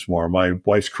perspectives more. My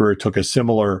wife's career took a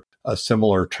similar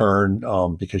turn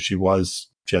because she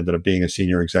ended up being a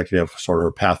senior executive, sort of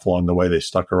her path along the way. They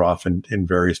stuck her off in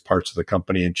various parts of the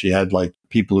company. And she had like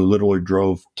people who literally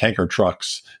drove tanker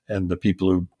trucks and the people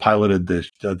who piloted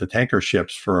the tanker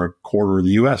ships for a quarter of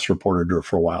the U.S. reported to her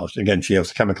for a while. Again, she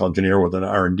was a chemical engineer with an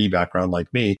R&D background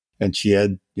like me. And she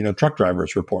had, truck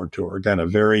drivers reporting to her. Again, a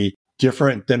very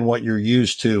different than what you're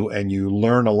used to. And you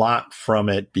learn a lot from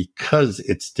it because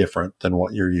it's different than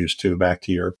what you're used to, back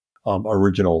to your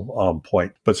original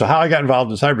point. But so how I got involved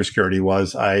in cybersecurity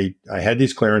was I had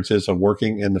these clearances of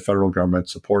working in the federal government,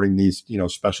 supporting these,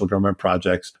 special government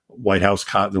projects, the White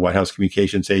House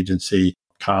Communications Agency,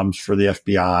 comms for the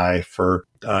FBI, for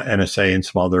NSA and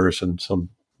some others, and some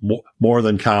more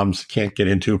than comms, can't get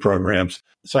into programs.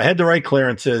 So I had the right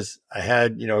clearances. I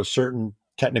had, certain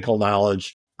technical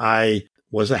knowledge. I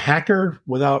was a hacker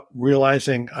without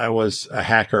realizing I was a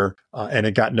hacker, and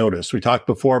it got noticed. We talked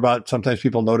before about sometimes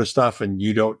people notice stuff and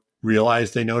you don't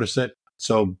realize they notice it.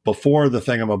 So before the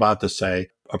thing I'm about to say,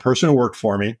 a person who worked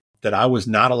for me that I was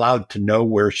not allowed to know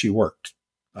where she worked.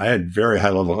 I had very high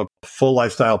level, full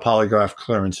lifestyle polygraph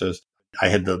clearances. I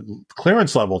had the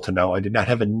clearance level to know. I did not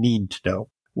have a need to know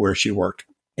where she worked.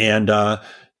 And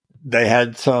they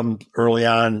had some early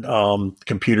on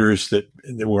computers that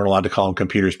they weren't allowed to call them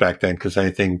computers back then, because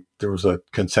there was a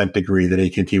consent decree that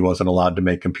AT&T wasn't allowed to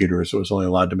make computers. It was only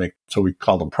allowed to make, so we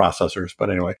called them processors.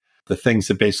 But anyway, the things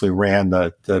that basically ran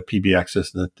the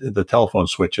PBXs and the telephone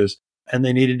switches, and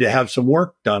they needed to have some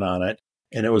work done on it.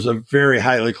 And it was a very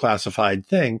highly classified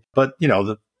thing, but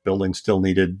the building still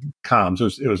needed comms.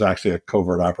 It was actually a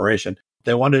covert operation.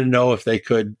 They wanted to know if they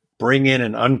could bring in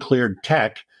an uncleared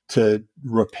tech to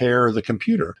repair the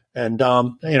computer. And,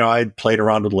 I'd played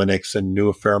around with Linux and knew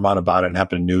a fair amount about it, and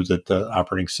happened to know that the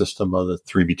operating system of the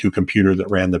 3B2 computer that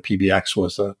ran the PBX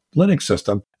was a Linux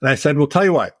system. And I said, well, tell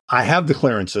you what, I have the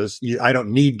clearances. I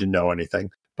don't need to know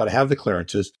anything, but I have the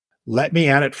clearances. Let me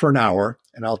at it for an hour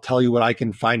and I'll tell you what I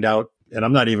can find out. And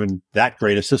I'm not even that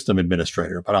great a system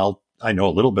administrator, but I know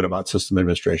a little bit about system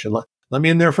administration. Let me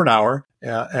in there for an hour,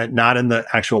 and not in the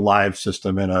actual live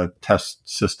system, in a test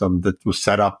system that was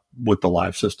set up with the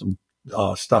live system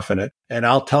stuff in it. And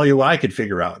I'll tell you what I could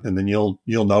figure out. And then you'll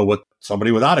know what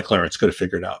somebody without a clearance could have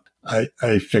figured out.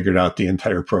 I figured out the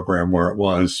entire program where it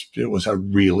was a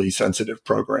really sensitive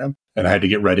program, and I had to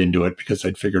get right into it because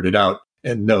I'd figured it out.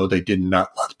 And no, they did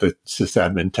not let the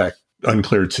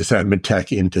uncleared sysadmin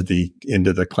tech into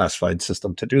the classified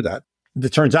system to do that.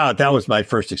 It turns out that was my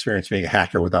first experience being a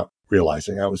hacker without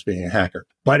realizing I was being a hacker.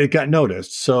 But it got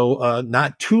noticed. So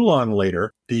not too long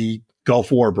later, the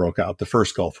Gulf War broke out, the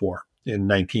first Gulf War in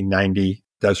 1990.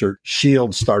 Desert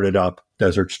Shield started up.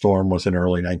 Desert Storm was in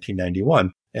early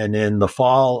 1991. And in the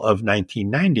fall of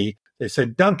 1990, they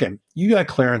said, Duncan, you got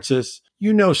clearances.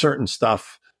 You know certain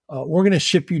stuff. We're going to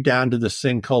ship you down to this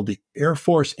thing called the Air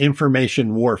Force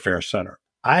Information Warfare Center.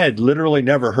 I had literally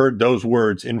never heard those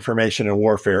words, information and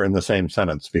warfare, in the same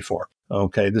sentence before.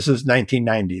 Okay, this is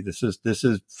 1990. This is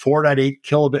 4.8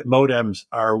 kilobit modems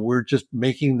we're just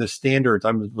making the standards.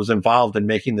 I was involved in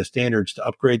making the standards to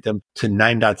upgrade them to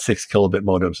 9.6 kilobit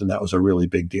modems, and that was a really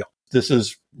big deal. This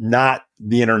is not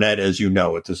the internet as you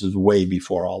know it. This is way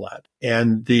before all that.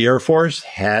 And the Air Force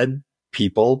had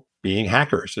people being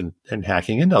hackers and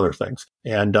hacking into other things.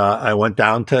 And I went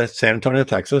down to San Antonio,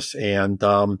 Texas, and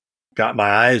got my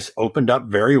eyes opened up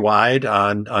very wide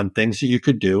on things that you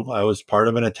could do. I was part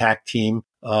of an attack team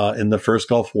in the first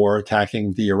Gulf War,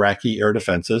 attacking the Iraqi air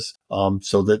defenses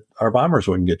so that our bombers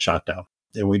wouldn't get shot down.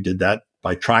 And we did that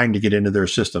by trying to get into their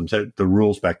systems. The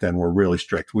rules back then were really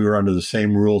strict. We were under the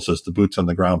same rules as the boots on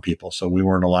the ground people. So we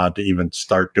weren't allowed to even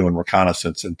start doing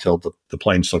reconnaissance until the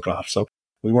planes took off. So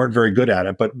we weren't very good at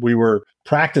it, but we were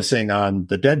practicing on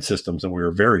the dead systems, and we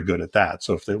were very good at that.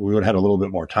 So if we would have had a little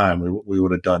bit more time, we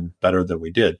would have done better than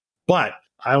we did. But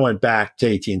I went back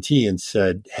to AT&T and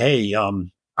said, hey,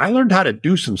 I learned how to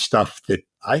do some stuff that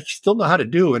I still know how to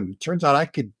do. And it turns out I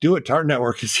could do it to our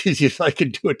network as easy as I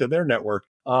could do it to their network.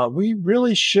 We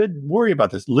really should worry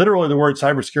about this. Literally, the word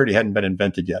cybersecurity hadn't been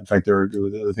invented yet. In fact,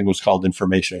 the thing was called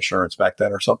information assurance back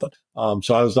then or something.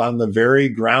 So I was on the very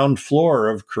ground floor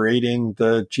of creating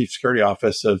the chief security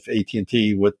office of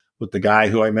AT&T with the guy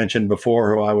who I mentioned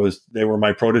before, they were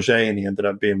my protege, and he ended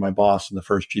up being my boss and the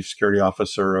first chief security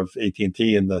officer of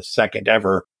AT&T and the second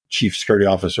ever chief security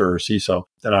officer or CISO.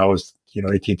 And I was,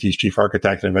 AT&T's chief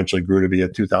architect, and eventually grew to be a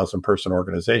 2,000 person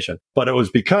organization. But it was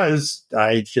because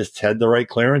I just had the right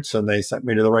clearance, and they sent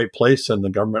me to the right place, and the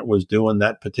government was doing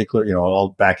that particular,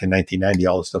 all back in 1990,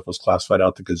 all this stuff was classified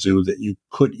out the kazoo that you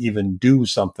could even do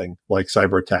something like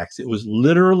cyber attacks. It was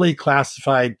literally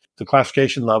classified. The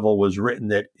classification level was written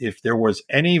that if there was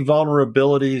any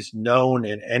vulnerabilities known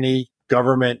in any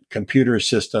government computer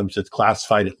systems, it's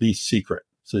classified at least secret.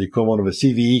 So the equivalent of a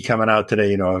CVE coming out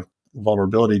today,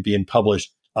 vulnerability being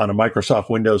published on a Microsoft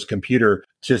Windows computer,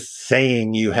 just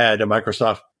saying you had a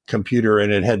Microsoft computer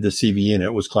and it had the CVE in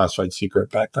it was classified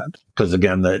secret back then. Because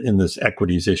again, in this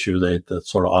equities issue, the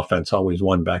sort of offense always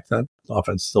won back then.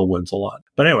 Offense still wins a lot.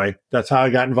 But anyway, that's how I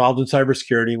got involved in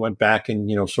cybersecurity. Went back and,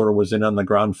 sort of was in on the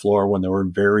ground floor when there were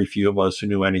very few of us who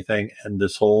knew anything. And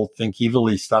this whole think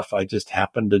evilly stuff, I just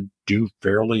happened to do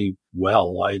fairly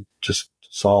well. I just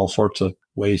saw all sorts of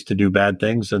ways to do bad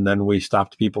things, and then we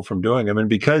stopped people from doing them. And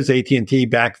because AT&T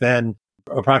back then,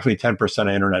 approximately 10% of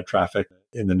internet traffic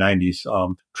in the 90s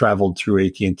traveled through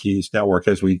AT&T's network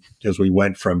as we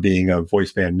went from being a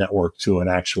voice band network to an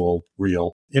actual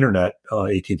real internet.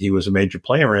 AT&T was a major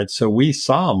player in it, so we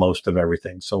saw most of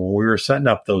everything. So when we were setting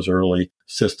up those early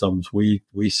systems, we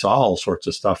saw all sorts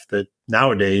of stuff that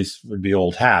nowadays would be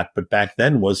old hat, but back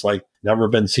then was like never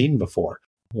been seen before.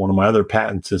 One of my other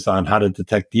patents is on how to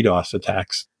detect DDoS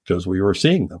attacks, because we were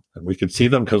seeing them, and we could see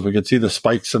them because we could see the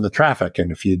spikes in the traffic.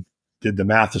 And if you did the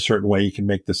math a certain way, you can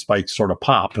make the spikes sort of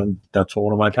pop. And that's what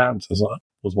one of my patents is on.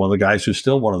 Was one of the guys who's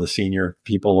still one of the senior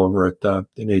people over at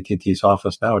in AT&T's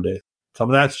office nowadays. Some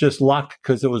of that's just luck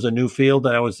because it was a new field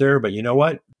and I was there. But you know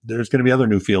what? There's going to be other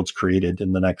new fields created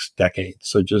in the next decade.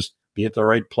 So just be at the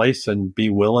right place and be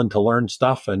willing to learn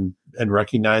stuff and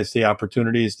recognize the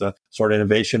opportunities, the sort of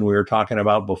innovation we were talking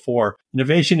about before.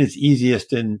 Innovation is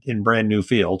easiest in brand new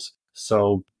fields.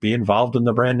 So be involved in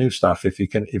the brand new stuff if you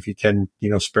can,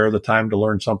 spare the time to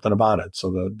learn something about it.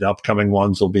 So the upcoming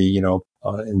ones will be, in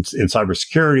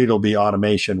cybersecurity, it'll be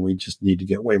automation. We just need to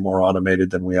get way more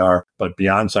automated than we are. But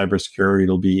beyond cybersecurity,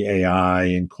 it'll be AI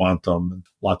and quantum and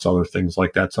lots of other things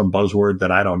like that. Some buzzword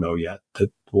that I don't know yet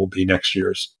that will be next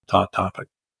year's topic.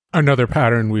 Another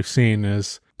pattern we've seen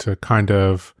is to kind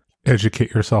of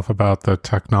educate yourself about the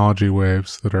technology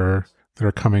waves that are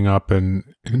coming up and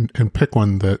pick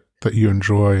one that you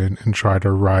enjoy and try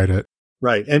to ride it.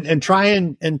 Right. And try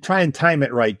and time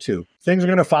it right too. Things are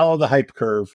going to follow the hype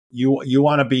curve. You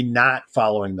want to be not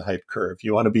following the hype curve.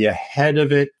 You want to be ahead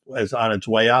of it as on its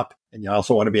way up, and you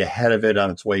also want to be ahead of it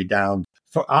on its way down.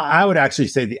 So I would actually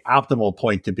say the optimal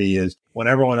point to be is when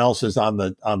everyone else is on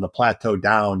the plateau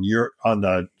down, you're on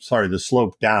the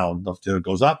slope down. It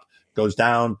goes up, goes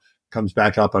down, comes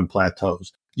back up and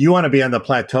plateaus. You want to be on the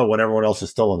plateau when everyone else is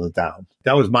still on the down.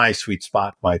 That was my sweet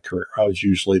spot in my career. I was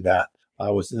usually that. I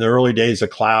was in the early days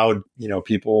of cloud,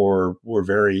 people were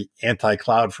very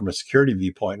anti-cloud from a security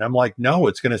viewpoint. And I'm like, no,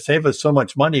 it's going to save us so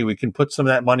much money. We can put some of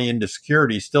that money into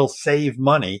security, still save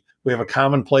money. We have a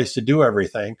common place to do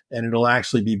everything, and it'll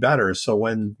actually be better. So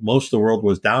when most of the world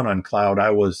was down on cloud, I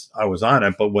was on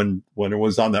it. But when it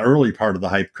was on the early part of the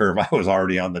hype curve, I was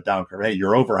already on the down curve. Hey,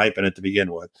 you're overhyping it to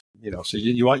begin with. So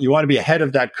you want to be ahead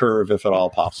of that curve if at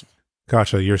all possible.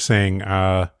 Gotcha. You're saying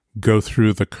go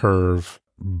through the curve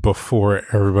before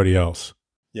everybody else.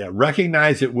 Yeah,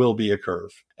 recognize it will be a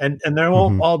curve. And they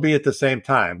won't all be at the same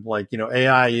time. Like,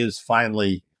 AI is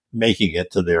finally making it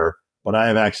to there, but I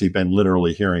have actually been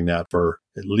literally hearing that for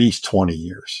at least 20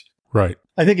 years. Right.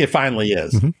 I think it finally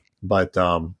is. But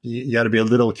you got to be a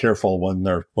little careful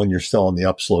when you're still on the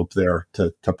upslope there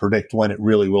to predict when it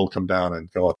really will come down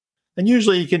and go up. And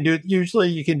usually you can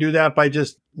do that by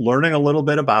just learning a little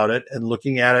bit about it and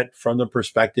looking at it from the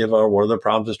perspective of what are the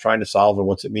problems it's trying to solve and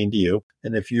what's it mean to you.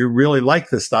 And if you really like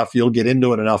this stuff, you'll get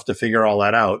into it enough to figure all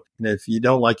that out. And if you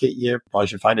don't like it, you probably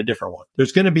should find a different one.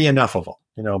 There's going to be enough of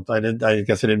them. I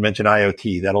guess I didn't mention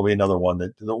IoT. That'll be another one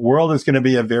that the world is going to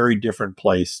be a very different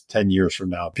place 10 years from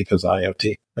now because of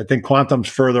IoT. I think quantum's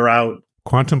further out.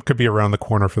 Quantum could be around the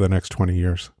corner for the next 20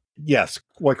 years. Yes.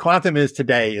 What quantum is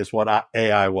today is what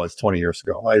AI was 20 years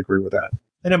ago. I agree with that.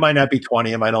 And it might not be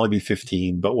 20. It might only be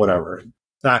 15, but whatever.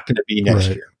 It's not going to be next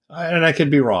year. And I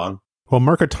could be wrong. Well,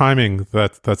 market timing,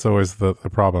 that's always the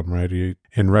problem, right?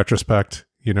 In retrospect,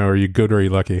 are you good or are you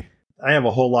lucky? I have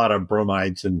a whole lot of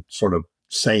bromides and sort of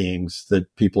sayings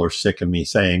that people are sick of me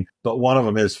saying, but one of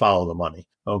them is follow the money.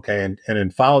 Okay. And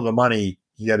in follow the money,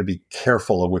 you got to be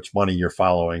careful of which money you're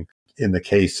following in the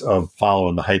case of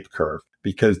following the hype curve.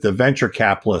 Because the venture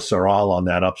capitalists are all on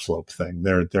that upslope thing.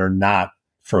 They're not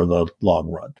for the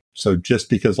long run. So just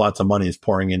because lots of money is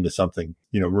pouring into something,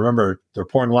 remember they're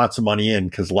pouring lots of money in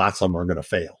because lots of them are going to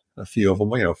fail. A few of them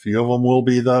will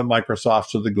be the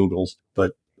Microsofts or the Googles,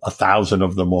 but 1,000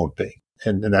 of them won't be.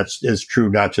 And that is true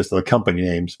not just of the company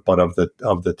names, but of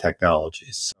the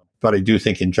technologies. But I do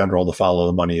think in general, the follow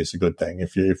the money is a good thing.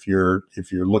 If you're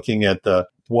looking at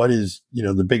what is,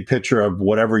 the big picture of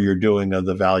whatever you're doing of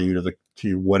the value to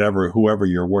whoever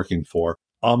you're working for,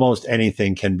 almost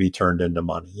anything can be turned into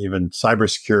money. Even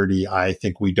cybersecurity, I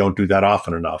think we don't do that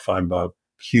often enough. I'm a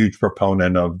huge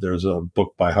proponent of, there's a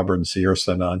book by Hubbard and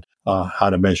Searson on how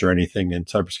to measure anything in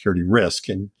cybersecurity risk.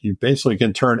 And you basically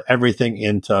can turn everything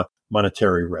into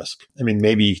monetary risk. I mean,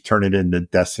 maybe you turn it into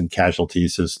deaths and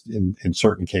casualties in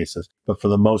certain cases, but for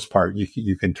the most part,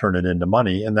 you can turn it into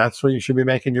money, and that's what you should be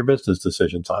making your business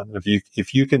decisions on.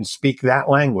 If you can speak that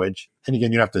language, and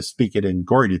again, you don't have to speak it in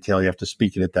gory detail, you have to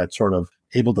speak it at that sort of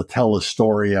able to tell the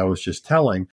story I was just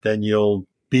telling, then you'll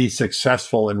be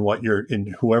successful in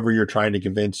whoever you're trying to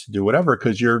convince to do whatever,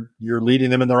 because you're leading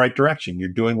them in the right direction. You're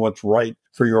doing what's right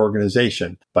for your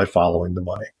organization by following the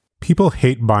money. People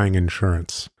hate buying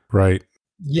insurance. Right.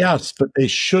 Yes, but they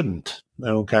shouldn't.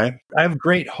 Okay. I have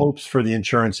great hopes for the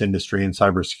insurance industry and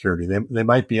cybersecurity. They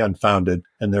might be unfounded,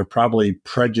 and they're probably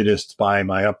prejudiced by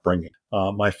my upbringing.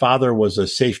 My father was a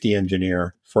safety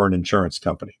engineer for an insurance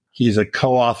company. He's a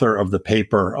co-author of the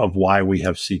paper of why we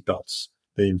have seatbelts.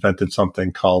 They invented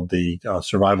something called the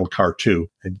Survival Car 2.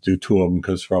 They do two of them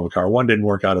because Survival Car 1 didn't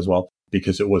work out as well,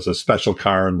 because it was a special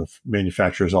car, and the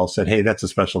manufacturers all said, hey, that's a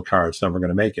special car. It's never going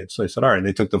to make it. So they said, all right. And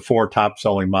they took the 4 top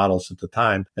selling models at the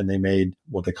time, and they made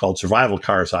what they called survival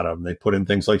cars out of them. They put in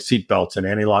things like seatbelts and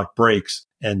anti-lock brakes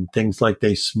and things like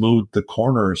they smoothed the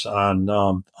corners on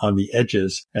the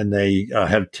edges, and they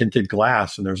have tinted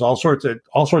glass. And there's all sorts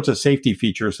of safety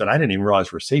features that I didn't even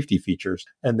realize were safety features.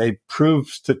 And they proved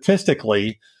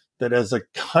statistically that as a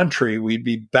country, we'd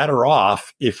be better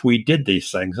off if we did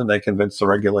these things. And they convinced the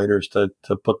regulators to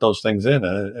put those things in.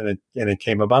 And it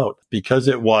came about because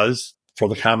it was, for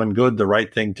the common good, the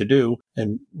right thing to do.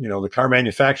 And, the car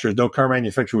manufacturers, no car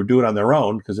manufacturer would do it on their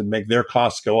own because it'd make their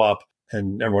costs go up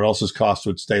and everyone else's costs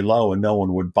would stay low, and no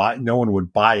one would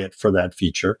buy it for that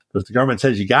feature. But if the government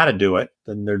says you got to do it,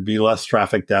 then there'd be less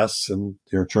traffic deaths and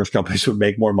your insurance companies would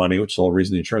make more money, which is the whole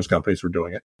reason the insurance companies were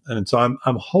doing it. And so I'm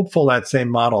hopeful that same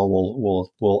model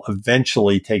will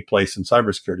eventually take place in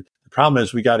cybersecurity. The problem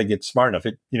is we got to get smart enough.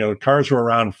 Cars were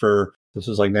around for, this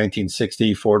was like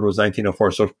 1960, Ford was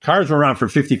 1904. So cars were around for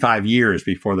 55 years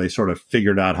before they sort of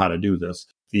figured out how to do this.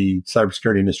 The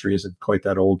cybersecurity industry isn't quite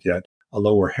that old yet,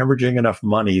 although we're hemorrhaging enough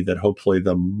money that hopefully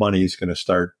the money is going to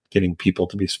start getting people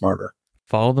to be smarter.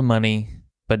 Follow the money,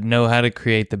 but know how to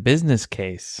create the business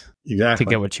case exactly to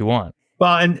get what you want.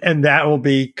 Well, and that will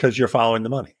be because you're following the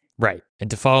money. Right. And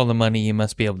to follow the money, you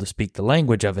must be able to speak the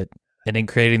language of it. And in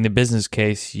creating the business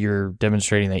case, you're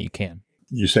demonstrating that you can.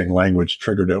 You saying language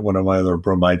triggered it. One of my other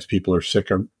bromides people are sick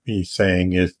of me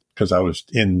saying is, because I was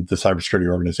in the cybersecurity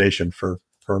organization for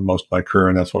most of my career,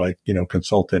 and that's what I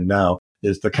consult in now,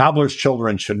 is the cobbler's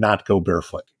children should not go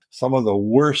barefoot. Some of the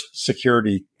worst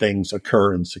security things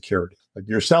occur in security. Like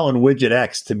you're selling widget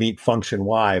X to meet function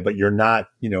Y, but you're not,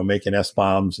 making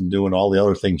S-bombs and doing all the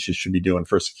other things you should be doing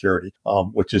for security,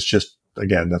 which is just,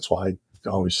 again, that's why I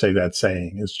always say that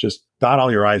saying. It's just dot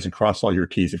all your I's and cross all your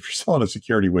T's. If you're selling a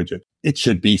security widget, it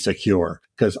should be secure.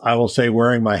 Because I will say,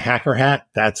 wearing my hacker hat,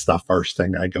 that's the first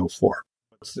thing I go for.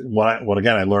 What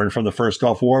again, I learned from the first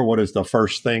Gulf War. What is the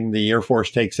first thing the Air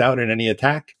Force takes out in any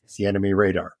attack? It's the enemy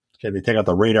radar. Okay, they take out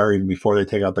the radar even before they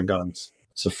take out the guns.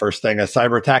 It's the first thing a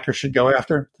cyber attacker should go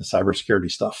after, the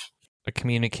cybersecurity stuff. A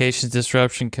communications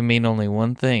disruption can mean only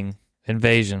one thing: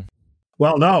 invasion.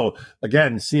 Well, no.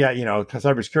 Again,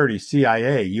 cybersecurity,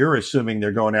 CIA, you're assuming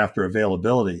they're going after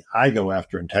availability. I go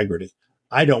after integrity.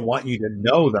 I don't want you to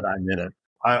know that I'm in it.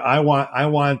 I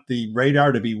want the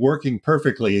radar to be working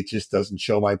perfectly. It just doesn't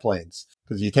show my planes.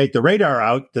 Because you take the radar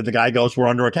out, then the guy goes, we're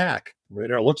under attack. The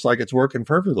radar looks like it's working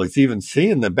perfectly. It's even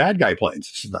seeing the bad guy planes.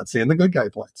 It's not seeing the good guy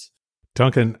planes.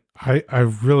 Duncan, I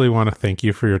really want to thank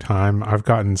you for your time. I've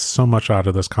gotten so much out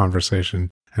of this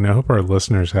conversation, and I hope our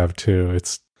listeners have too.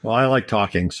 Well, I like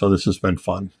talking, so this has been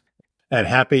fun. And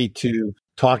happy to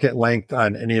talk at length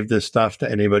on any of this stuff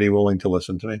to anybody willing to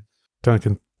listen to me.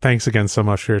 Duncan, thanks again so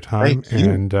much for your time. Thank you.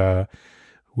 And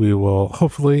we will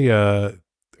hopefully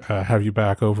have you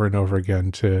back over and over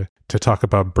again to talk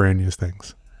about brand new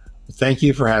things. Thank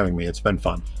you for having me. It's been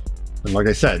fun. And like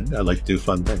I said, I like to do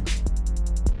fun things.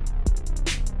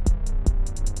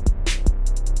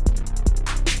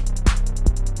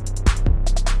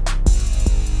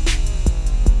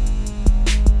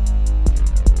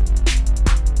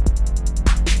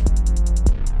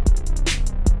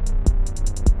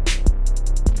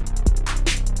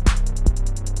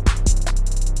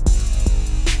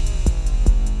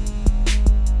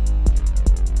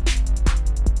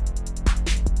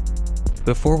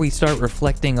 Before we start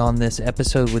reflecting on this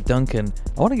episode with Duncan,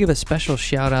 I want to give a special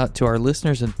shout out to our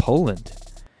listeners in Poland.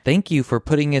 Thank you for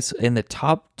putting us in the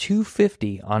top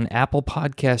 250 on Apple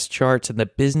Podcast charts in the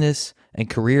business and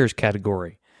careers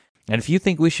category. And if you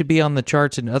think we should be on the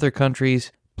charts in other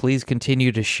countries, please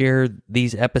continue to share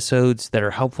these episodes that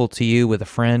are helpful to you with a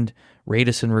friend, rate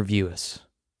us and review us.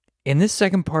 In this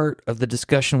second part of the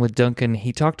discussion with Duncan,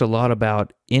 he talked a lot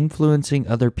about influencing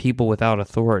other people without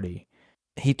authority.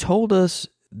 He told us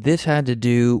this had to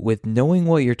do with knowing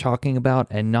what you're talking about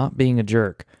and not being a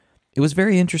jerk. It was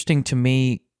very interesting to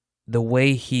me the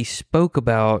way he spoke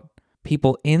about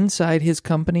people inside his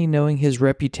company knowing his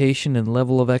reputation and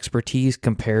level of expertise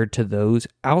compared to those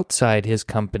outside his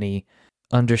company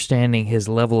understanding his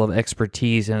level of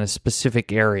expertise in a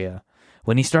specific area.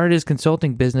 When he started his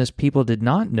consulting business, people did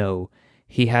not know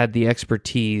he had the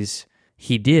expertise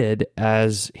he did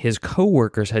as his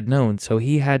coworkers had known, so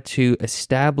he had to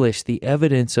establish the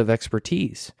evidence of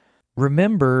expertise.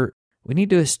 Remember, we need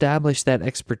to establish that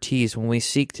expertise when we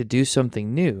seek to do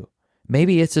something new.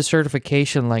 Maybe it's a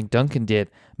certification like Duncan did.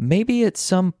 Maybe it's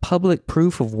some public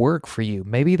proof of work for you.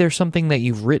 Maybe there's something that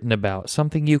you've written about,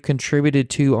 something you contributed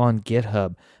to on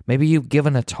GitHub. Maybe you've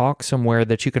given a talk somewhere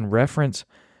that you can reference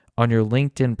on your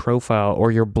LinkedIn profile,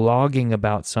 or you're blogging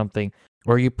about something,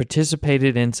 or you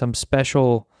participated in some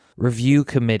special review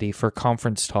committee for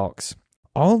conference talks.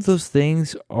 All of those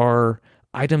things are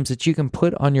items that you can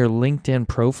put on your LinkedIn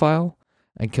profile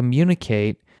and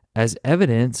communicate as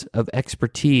evidence of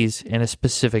expertise in a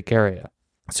specific area.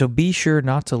 So be sure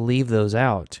not to leave those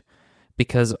out,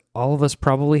 because all of us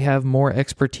probably have more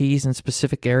expertise in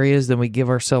specific areas than we give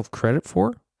ourselves credit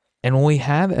for. And when we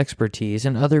have expertise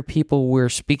and other people we're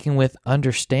speaking with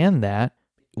understand that,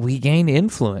 we gain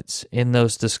influence in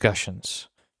those discussions.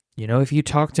 You know, if you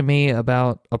talk to me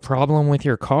about a problem with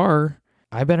your car,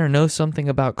 I better know something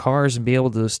about cars and be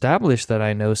able to establish that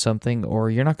I know something, or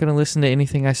you're not going to listen to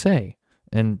anything I say.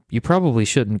 And you probably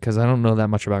shouldn't, because I don't know that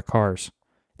much about cars.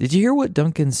 Did you hear what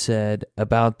Duncan said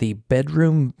about the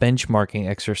bedroom benchmarking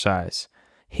exercise?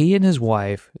 He and his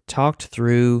wife talked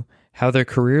through how their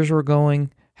careers were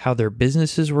going, how their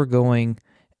businesses were going,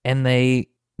 and they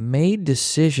made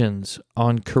decisions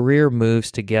on career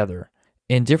moves together.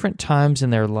 In different times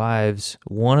in their lives,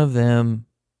 one of them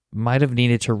might have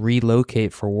needed to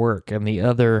relocate for work, and the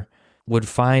other would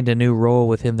find a new role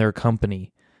within their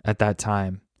company at that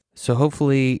time. So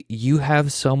hopefully you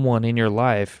have someone in your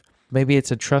life, maybe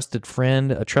it's a trusted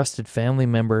friend, a trusted family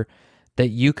member, that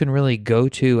you can really go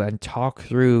to and talk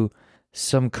through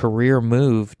some career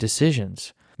move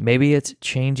decisions. Maybe it's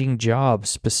changing jobs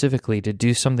specifically to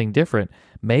do something different.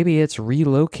 Maybe it's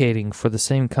relocating for the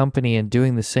same company and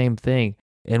doing the same thing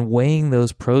and weighing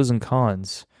those pros and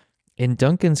cons. In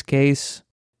Duncan's case,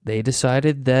 they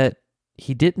decided that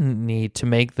he didn't need to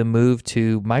make the move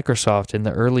to Microsoft in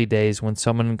the early days when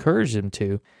someone encouraged him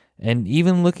to. And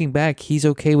even looking back, he's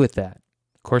okay with that.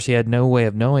 Of course, he had no way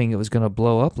of knowing it was going to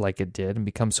blow up like it did and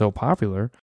become so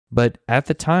popular. But at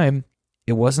the time,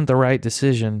 it wasn't the right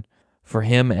decision for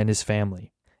him and his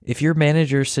family. If your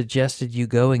manager suggested you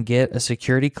go and get a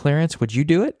security clearance, would you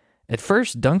do it? At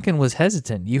first, Duncan was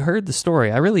hesitant. You heard the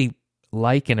story. I really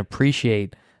like and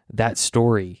appreciate that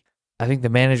story. I think the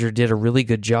manager did a really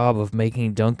good job of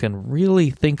making Duncan really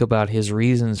think about his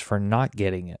reasons for not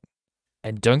getting it.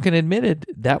 And Duncan admitted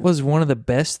that was one of the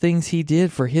best things he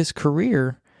did for his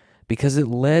career because it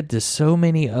led to so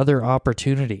many other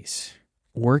opportunities.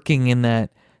 Working in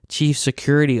that chief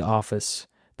security office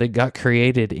that got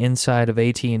created inside of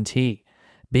AT&T,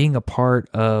 being a part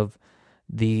of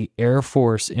the Air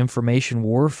Force Information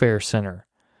Warfare Center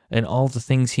and all the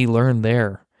things he learned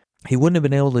there. He wouldn't have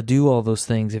been able to do all those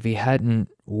things if he hadn't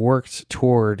worked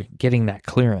toward getting that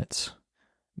clearance.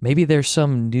 Maybe there's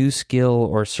some new skill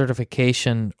or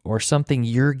certification or something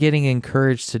you're getting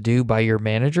encouraged to do by your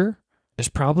manager. There's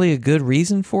probably a good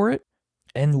reason for it,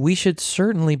 and we should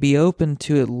certainly be open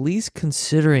to at least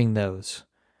considering those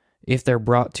if they're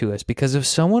brought to us, because if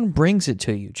someone brings it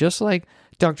to you, just like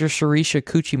Dr. Surisha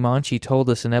Kuchimanchi told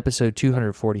us in episode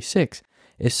 246,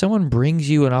 if someone brings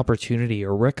you an opportunity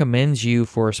or recommends you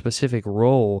for a specific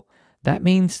role, that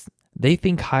means they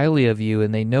think highly of you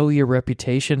and they know your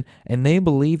reputation and they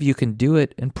believe you can do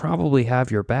it and probably have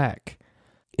your back.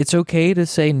 It's okay to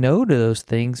say no to those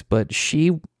things, but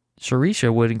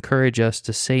Surisha, would encourage us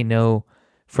to say no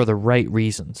for the right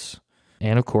reasons.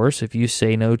 And of course, if you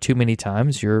say no too many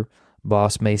times, your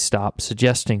boss may stop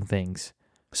suggesting things.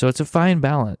 So it's a fine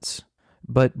balance.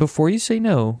 But before you say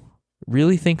no,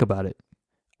 really think about it.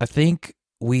 I think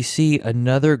we see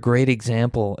another great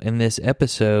example in this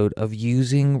episode of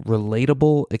using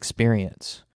relatable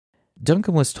experience.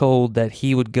 Duncan was told that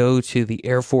he would go to the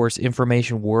Air Force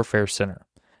Information Warfare Center,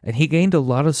 and he gained a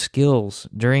lot of skills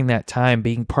during that time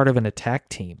being part of an attack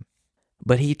team.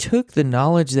 But he took the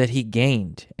knowledge that he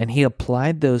gained and he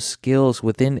applied those skills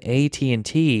within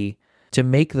AT&T to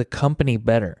make the company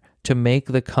better, to make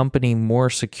the company more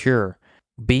secure.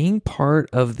 Being part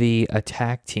of the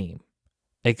attack team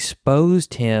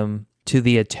exposed him to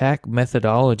the attack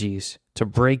methodologies to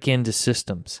break into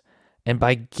systems. And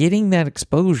by getting that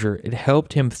exposure, it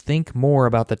helped him think more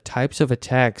about the types of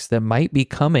attacks that might be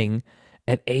coming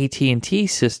at AT&T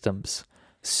systems.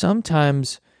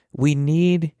 Sometimes we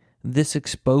need this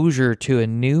exposure to a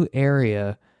new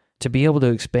area to be able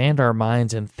to expand our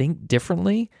minds and think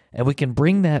differently, and we can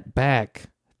bring that back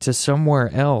to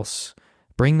somewhere else,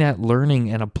 bring that learning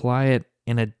and apply it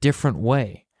in a different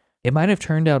way. It might have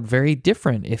turned out very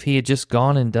different if he had just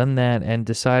gone and done that and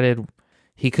decided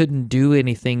he couldn't do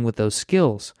anything with those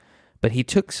skills, but he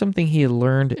took something he had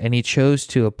learned and he chose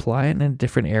to apply it in a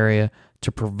different area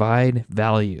to provide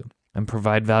value, and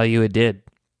provide value it did.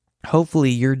 Hopefully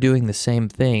you're doing the same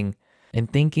thing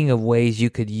and thinking of ways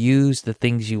you could use the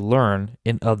things you learn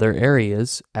in other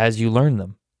areas as you learn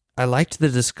them. I liked the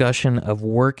discussion of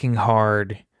working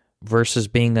hard versus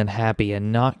being unhappy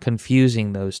and not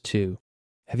confusing those two.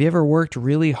 Have you ever worked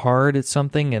really hard at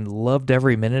something and loved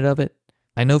every minute of it?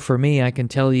 I know for me, I can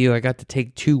tell you I got to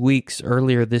take 2 weeks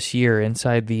earlier this year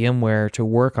inside VMware to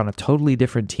work on a totally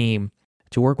different team,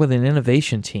 to work with an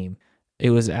innovation team. It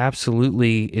was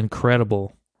absolutely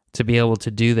incredible to be able to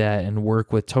do that and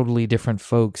work with totally different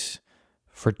folks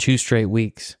for 2 straight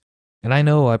weeks. And I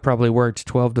know I probably worked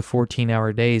 12 to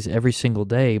 14-hour days every single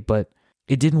day, but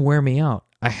it didn't wear me out.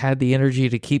 I had the energy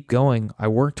to keep going. I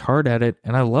worked hard at it,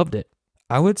 and I loved it.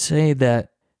 I would say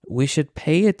that we should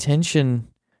pay attention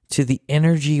to the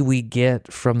energy we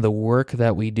get from the work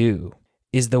that we do.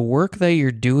 Is the work that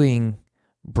you're doing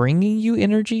bringing you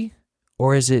energy,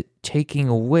 or is it taking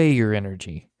away your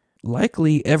energy?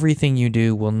 Likely everything you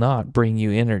do will not bring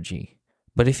you energy.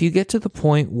 But if you get to the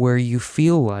point where you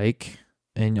feel like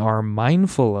and are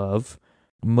mindful of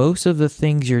most of the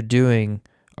things you're doing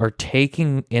are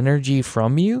taking energy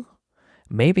from you,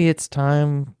 maybe it's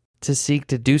time to seek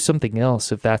to do something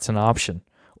else if that's an option,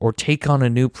 or take on a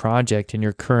new project in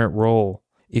your current role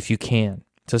if you can,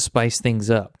 to spice things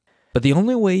up. But the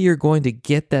only way you're going to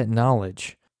get that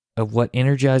knowledge of what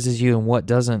energizes you and what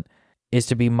doesn't is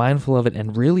to be mindful of it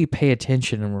and really pay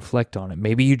attention and reflect on it.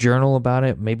 Maybe you journal about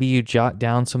it. Maybe you jot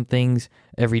down some things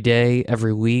every day,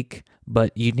 every week,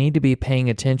 but you need to be paying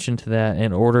attention to that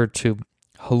in order to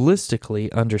holistically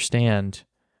understand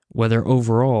whether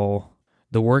overall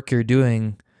the work you're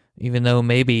doing, even though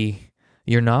maybe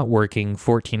you're not working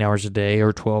 14 hours a day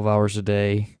or 12 hours a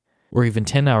day or even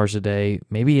 10 hours a day,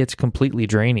 maybe it's completely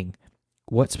draining.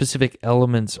 What specific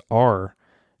elements are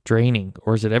draining,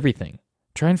 or is it everything?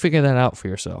 Try and figure that out for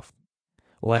yourself.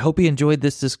 Well, I hope you enjoyed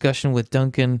this discussion with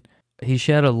Duncan. He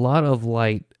shed a lot of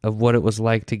light of what it was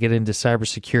like to get into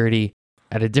cybersecurity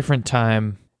at a different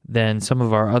time than some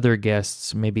of our other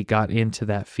guests maybe got into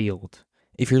that field.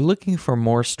 If you're looking for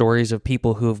more stories of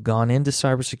people who have gone into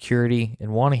cybersecurity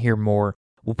and want to hear more,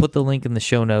 we'll put the link in the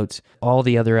show notes, all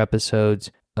the other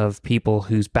episodes of people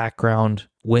whose background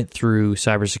went through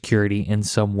cybersecurity in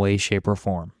some way, shape, or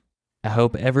form. I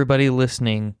hope everybody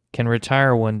listening can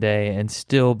retire one day and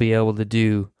still be able to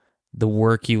do the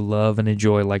work you love and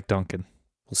enjoy like Duncan.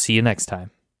 We'll see you next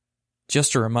time.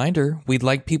 Just a reminder, we'd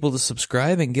like people to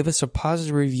subscribe and give us a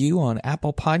positive review on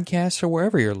Apple Podcasts or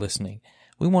wherever you're listening.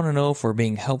 We want to know if we're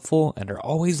being helpful and are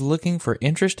always looking for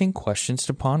interesting questions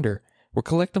to ponder. We're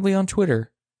collectively on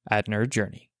Twitter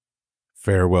 @NerdJourney.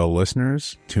 Farewell,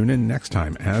 listeners. Tune in next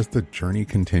time as the journey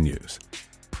continues.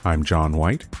 I'm John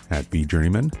White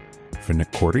 @BJourneyman, for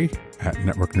Nick Cordy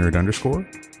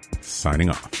 @NetworkNerd_,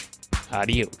 signing off.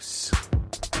 Adios.